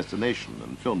to its destination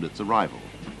and filmed its arrival.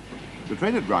 The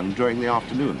train had run during the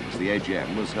afternoon as the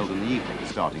AGM was held in the evening,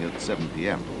 starting at 7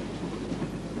 p.m.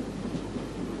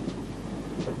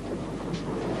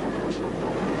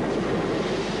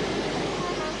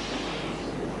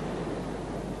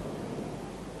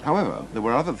 However, there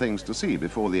were other things to see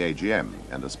before the AGM,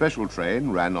 and a special train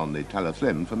ran on the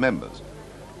Talyllyn for members.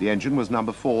 The engine was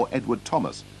number 4 Edward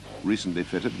Thomas, recently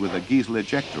fitted with a Giesel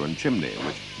ejector and chimney,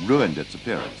 which ruined its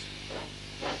appearance.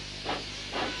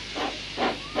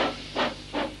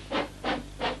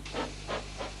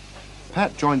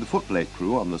 Pat joined the footplate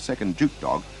crew on the second Duke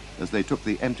Dog as they took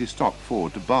the empty stock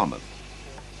forward to Barmouth.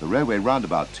 The railway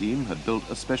roundabout team had built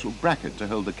a special bracket to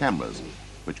hold the cameras,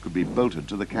 which could be bolted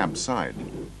to the cab side.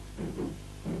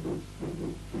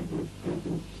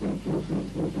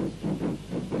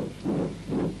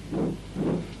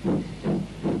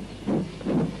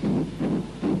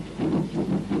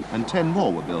 And 10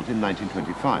 more were built in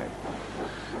 1925.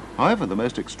 However, the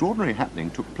most extraordinary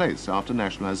happening took place after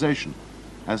nationalisation,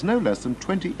 as no less than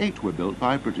 28 were built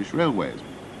by British Railways,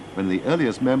 when the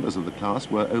earliest members of the class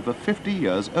were over 50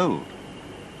 years old.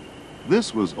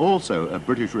 This was also a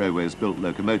British Railways built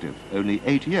locomotive, only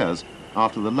 8 years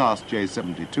after the last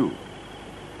J72.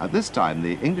 At this time,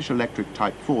 the English Electric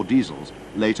Type 4 diesels,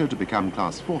 later to become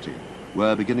Class 40,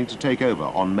 were beginning to take over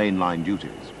on mainline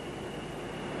duties.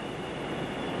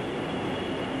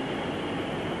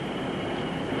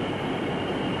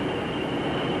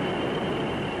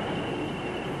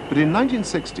 But in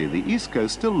 1960, the East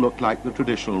Coast still looked like the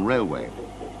traditional railway.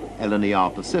 L&ER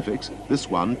Pacifics, this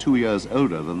one 2 years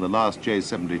older than the last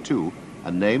J72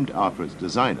 and named after its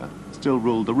designer, still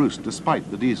ruled the roost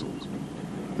despite the diesels.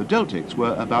 The Deltics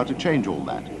were about to change all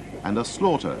that, and a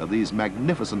slaughter of these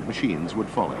magnificent machines would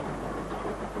follow.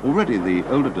 Already the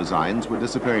older designs were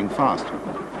disappearing fast,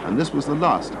 and this was the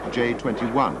last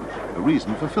J21, a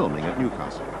reason for filming at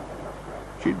Newcastle.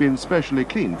 She'd been specially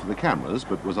cleaned for the cameras,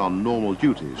 but was on normal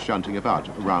duties shunting about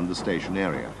around the station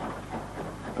area.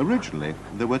 Originally,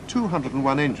 there were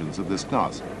 201 engines of this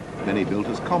class, many built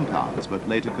as compounds, but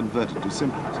later converted to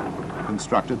simples,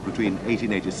 constructed between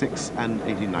 1886 and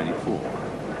 1894.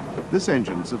 This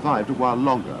engine survived a while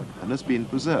longer and has been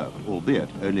preserved, albeit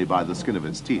only by the skin of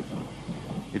its teeth.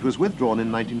 It was withdrawn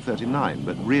in 1939,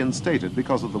 but reinstated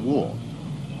because of the war.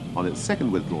 On its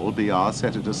second withdrawal, BR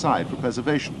set it aside for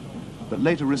preservation, but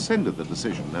later rescinded the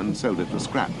decision and sold it for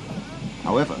scrap.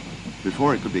 However,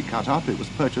 before it could be cut up, it was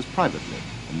purchased privately,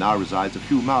 and now resides a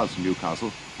few miles from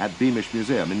Newcastle at Beamish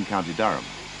Museum in County Durham.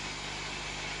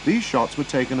 These shots were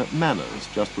taken at Manners,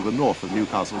 just to the north of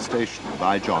Newcastle Station,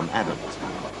 by John Adams.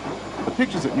 The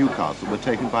pictures at Newcastle were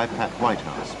taken by Pat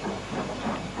Whitehouse.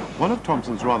 One of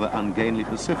Thompson's rather ungainly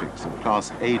Pacifics of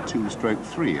Class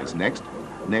A2/3 is next,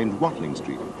 named Watling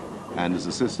Street, and is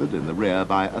assisted in the rear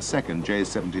by a second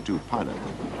J72 pilot.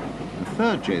 The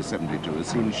third J72 is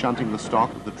seen shunting the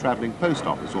stock of the travelling post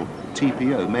office, or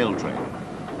TPO, mail train.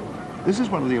 This is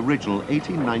one of the original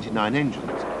 1899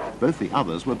 engines. Both the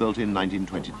others were built in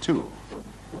 1922.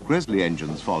 Gresley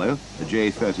engines follow, a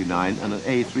J39 and an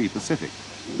A3 Pacific.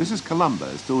 This is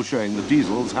Columba, still showing the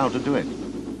diesels how to do it.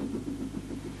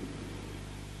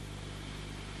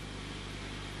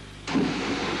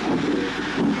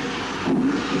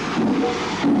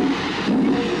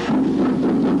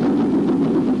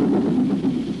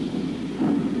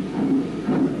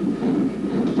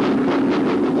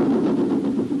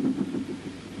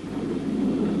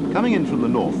 Coming in from the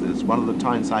north is one of the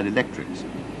Tyneside Electrics.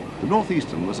 The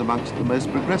Northeastern was amongst the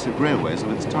most progressive railways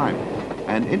of its time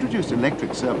and introduced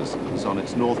electric services on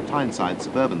its North Tyneside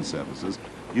suburban services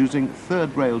using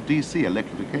third rail DC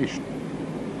electrification.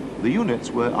 The units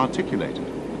were articulated,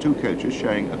 two coaches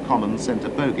sharing a common centre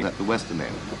bogie at the western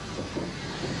end.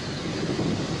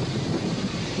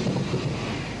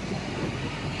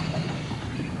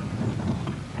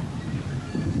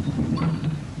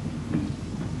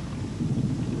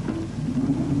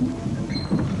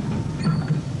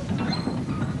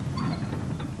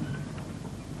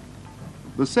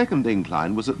 The second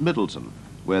incline was at Middleton,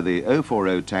 where the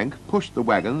 040 tank pushed the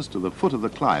wagons to the foot of the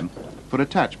climb for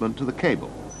attachment to the cable.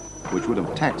 which would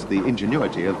have taxed the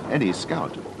ingenuity of any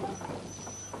scout.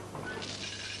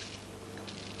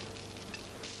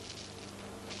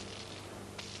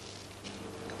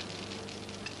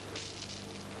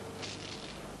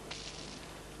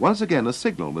 Once again, a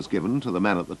signal was given to the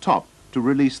man at the top to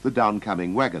release the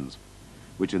downcoming wagons,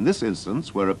 which in this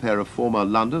instance were a pair of former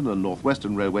London and North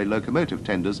Western Railway locomotive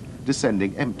tenders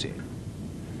descending empty.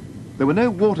 There were no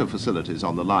water facilities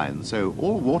on the line, so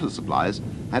all water supplies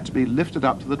had to be lifted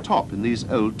up to the top in these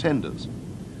old tenders.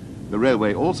 The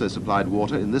railway also supplied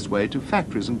water in this way to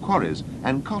factories and quarries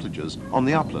and cottages on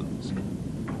the uplands.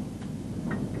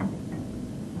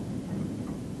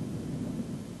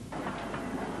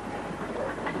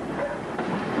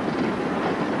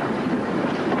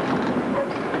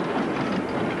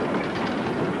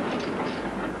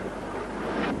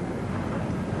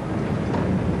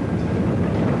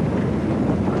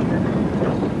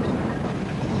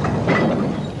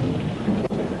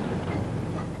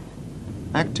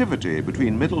 Activity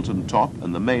between Middleton Top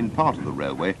and the main part of the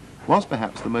railway was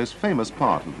perhaps the most famous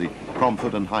part of the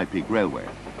Cromford and High Peak Railway.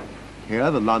 Here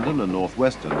the London and North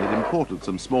Western had imported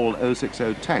some small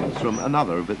 060 tanks from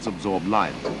another of its absorbed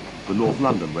lines, the North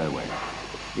London Railway.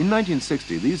 In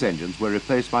 1960 these engines were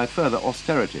replaced by further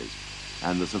austerities,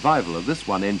 and the survival of this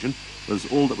one engine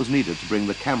was all that was needed to bring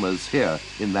the cameras here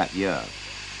in that year.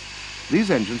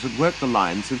 These engines had worked the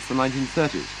line since the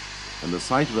 1930s, and the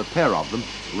sight of a pair of them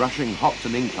rushing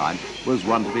Hopton Incline was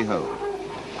one to behold.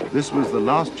 This was the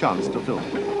last chance to film.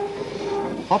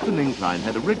 Hopton Incline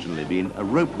had originally been a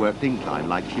rope-worked incline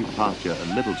like Sheep Pasture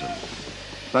and Middleton,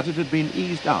 but it had been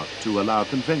eased out to allow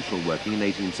conventional working in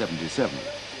 1877.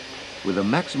 With a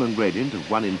maximum gradient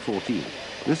of 1 in 14,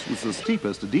 this was the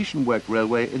steepest Adhesion-worked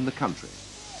railway in the country.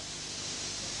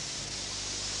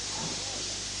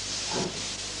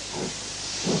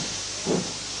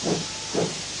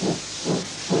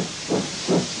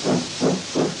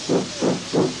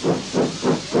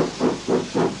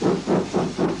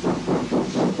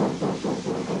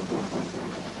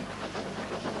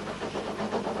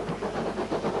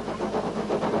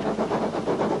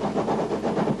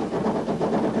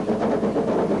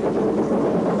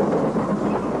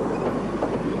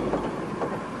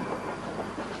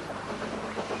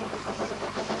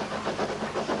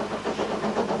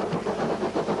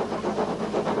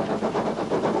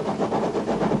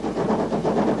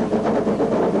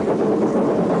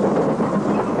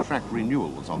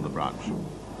 Renewals on the branch.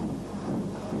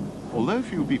 Although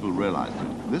few people realized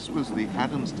it, this was the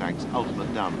Adams tank's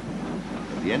ultimate downfall.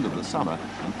 At the end of the summer,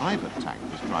 an Ibert tank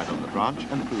was tried on the branch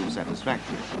and proved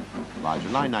satisfactory. By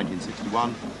July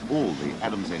 1961, all the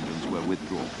Adams engines were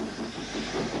withdrawn.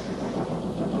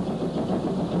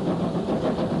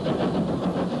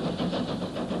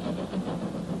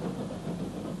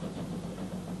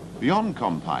 Beyond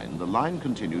Compine, the line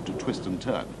continued to twist and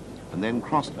turn, and then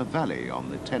crossed a valley on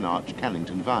the 10-arch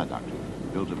Cannington Viaduct,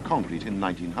 built of concrete in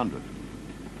 1900.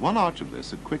 One arch of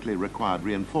this had quickly required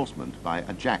reinforcement by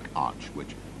a jack arch,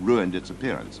 which ruined its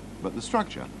appearance, but the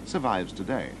structure survives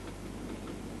today.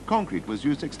 Concrete was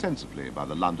used extensively by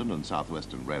the London and South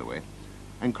Western Railway,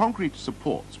 and concrete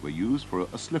supports were used for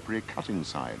a slippery cutting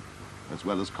side, as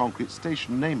well as concrete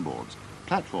station name boards,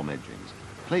 platform edgings,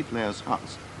 plate layers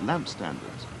huts, lamp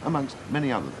standards, amongst many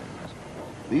other things.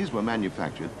 These were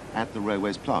manufactured at the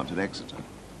railway's plant at Exeter.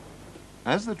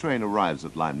 As the train arrives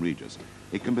at Lyme Regis,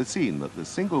 it can be seen that the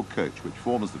single coach which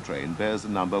forms the train bears the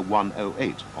number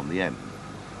 108 on the end.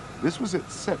 This was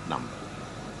its set number.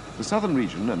 The Southern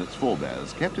region and its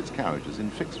forebears kept its carriages in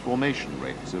fixed formation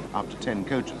rates of up to 10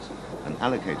 coaches and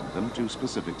allocated them to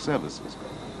specific services.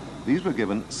 These were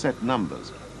given set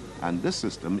numbers, and this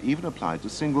system even applied to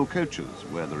single coaches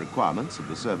where the requirements of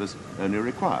the service only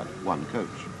required one coach.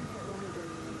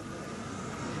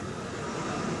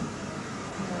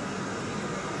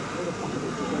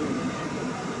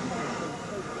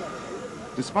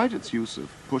 Despite its use of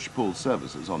push-pull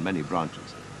services on many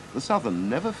branches, the Southern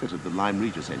never fitted the Lyme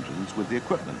Regis engines with the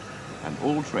equipment, and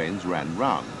all trains ran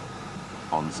round.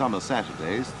 On summer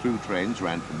Saturdays, through trains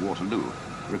ran from Waterloo,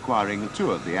 requiring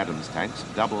 2 of the Adams tanks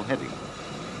double heading.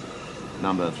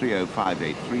 Number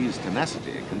 30583's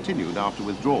tenacity continued after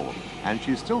withdrawal, and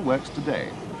she still works today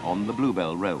on the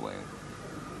Bluebell Railway.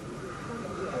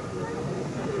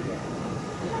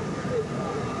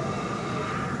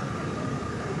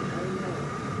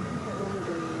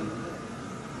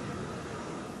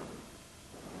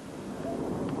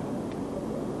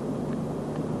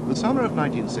 The summer of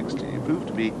 1960 proved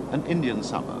to be an Indian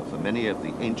summer for many of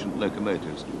the ancient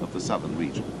locomotives of the southern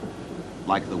region.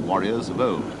 Like the warriors of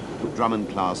old,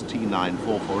 Drummond-class T9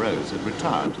 440s had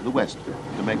retired to the west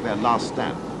to make their last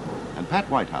stand, and Pat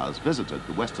Whitehouse visited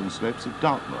the western slopes of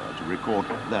Dartmoor to record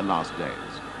their last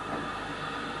days.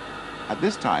 At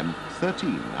this time,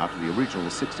 13 out of the original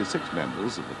 66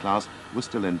 members of the class were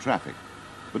still in traffic,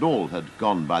 but all had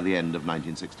gone by the end of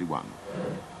 1961.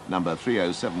 Number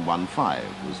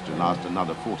 30715 was to last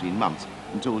another 14 months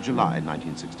until July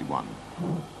 1961.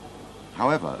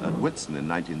 However, at Whitsun in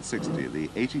 1960, the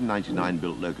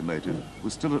 1899-built locomotive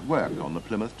was still at work on the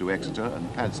Plymouth to Exeter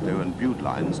and Padstow and Bude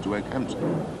lines to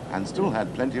Oakhampton, and still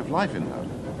had plenty of life in her.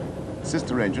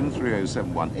 Sister engine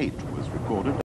 30718 was recorded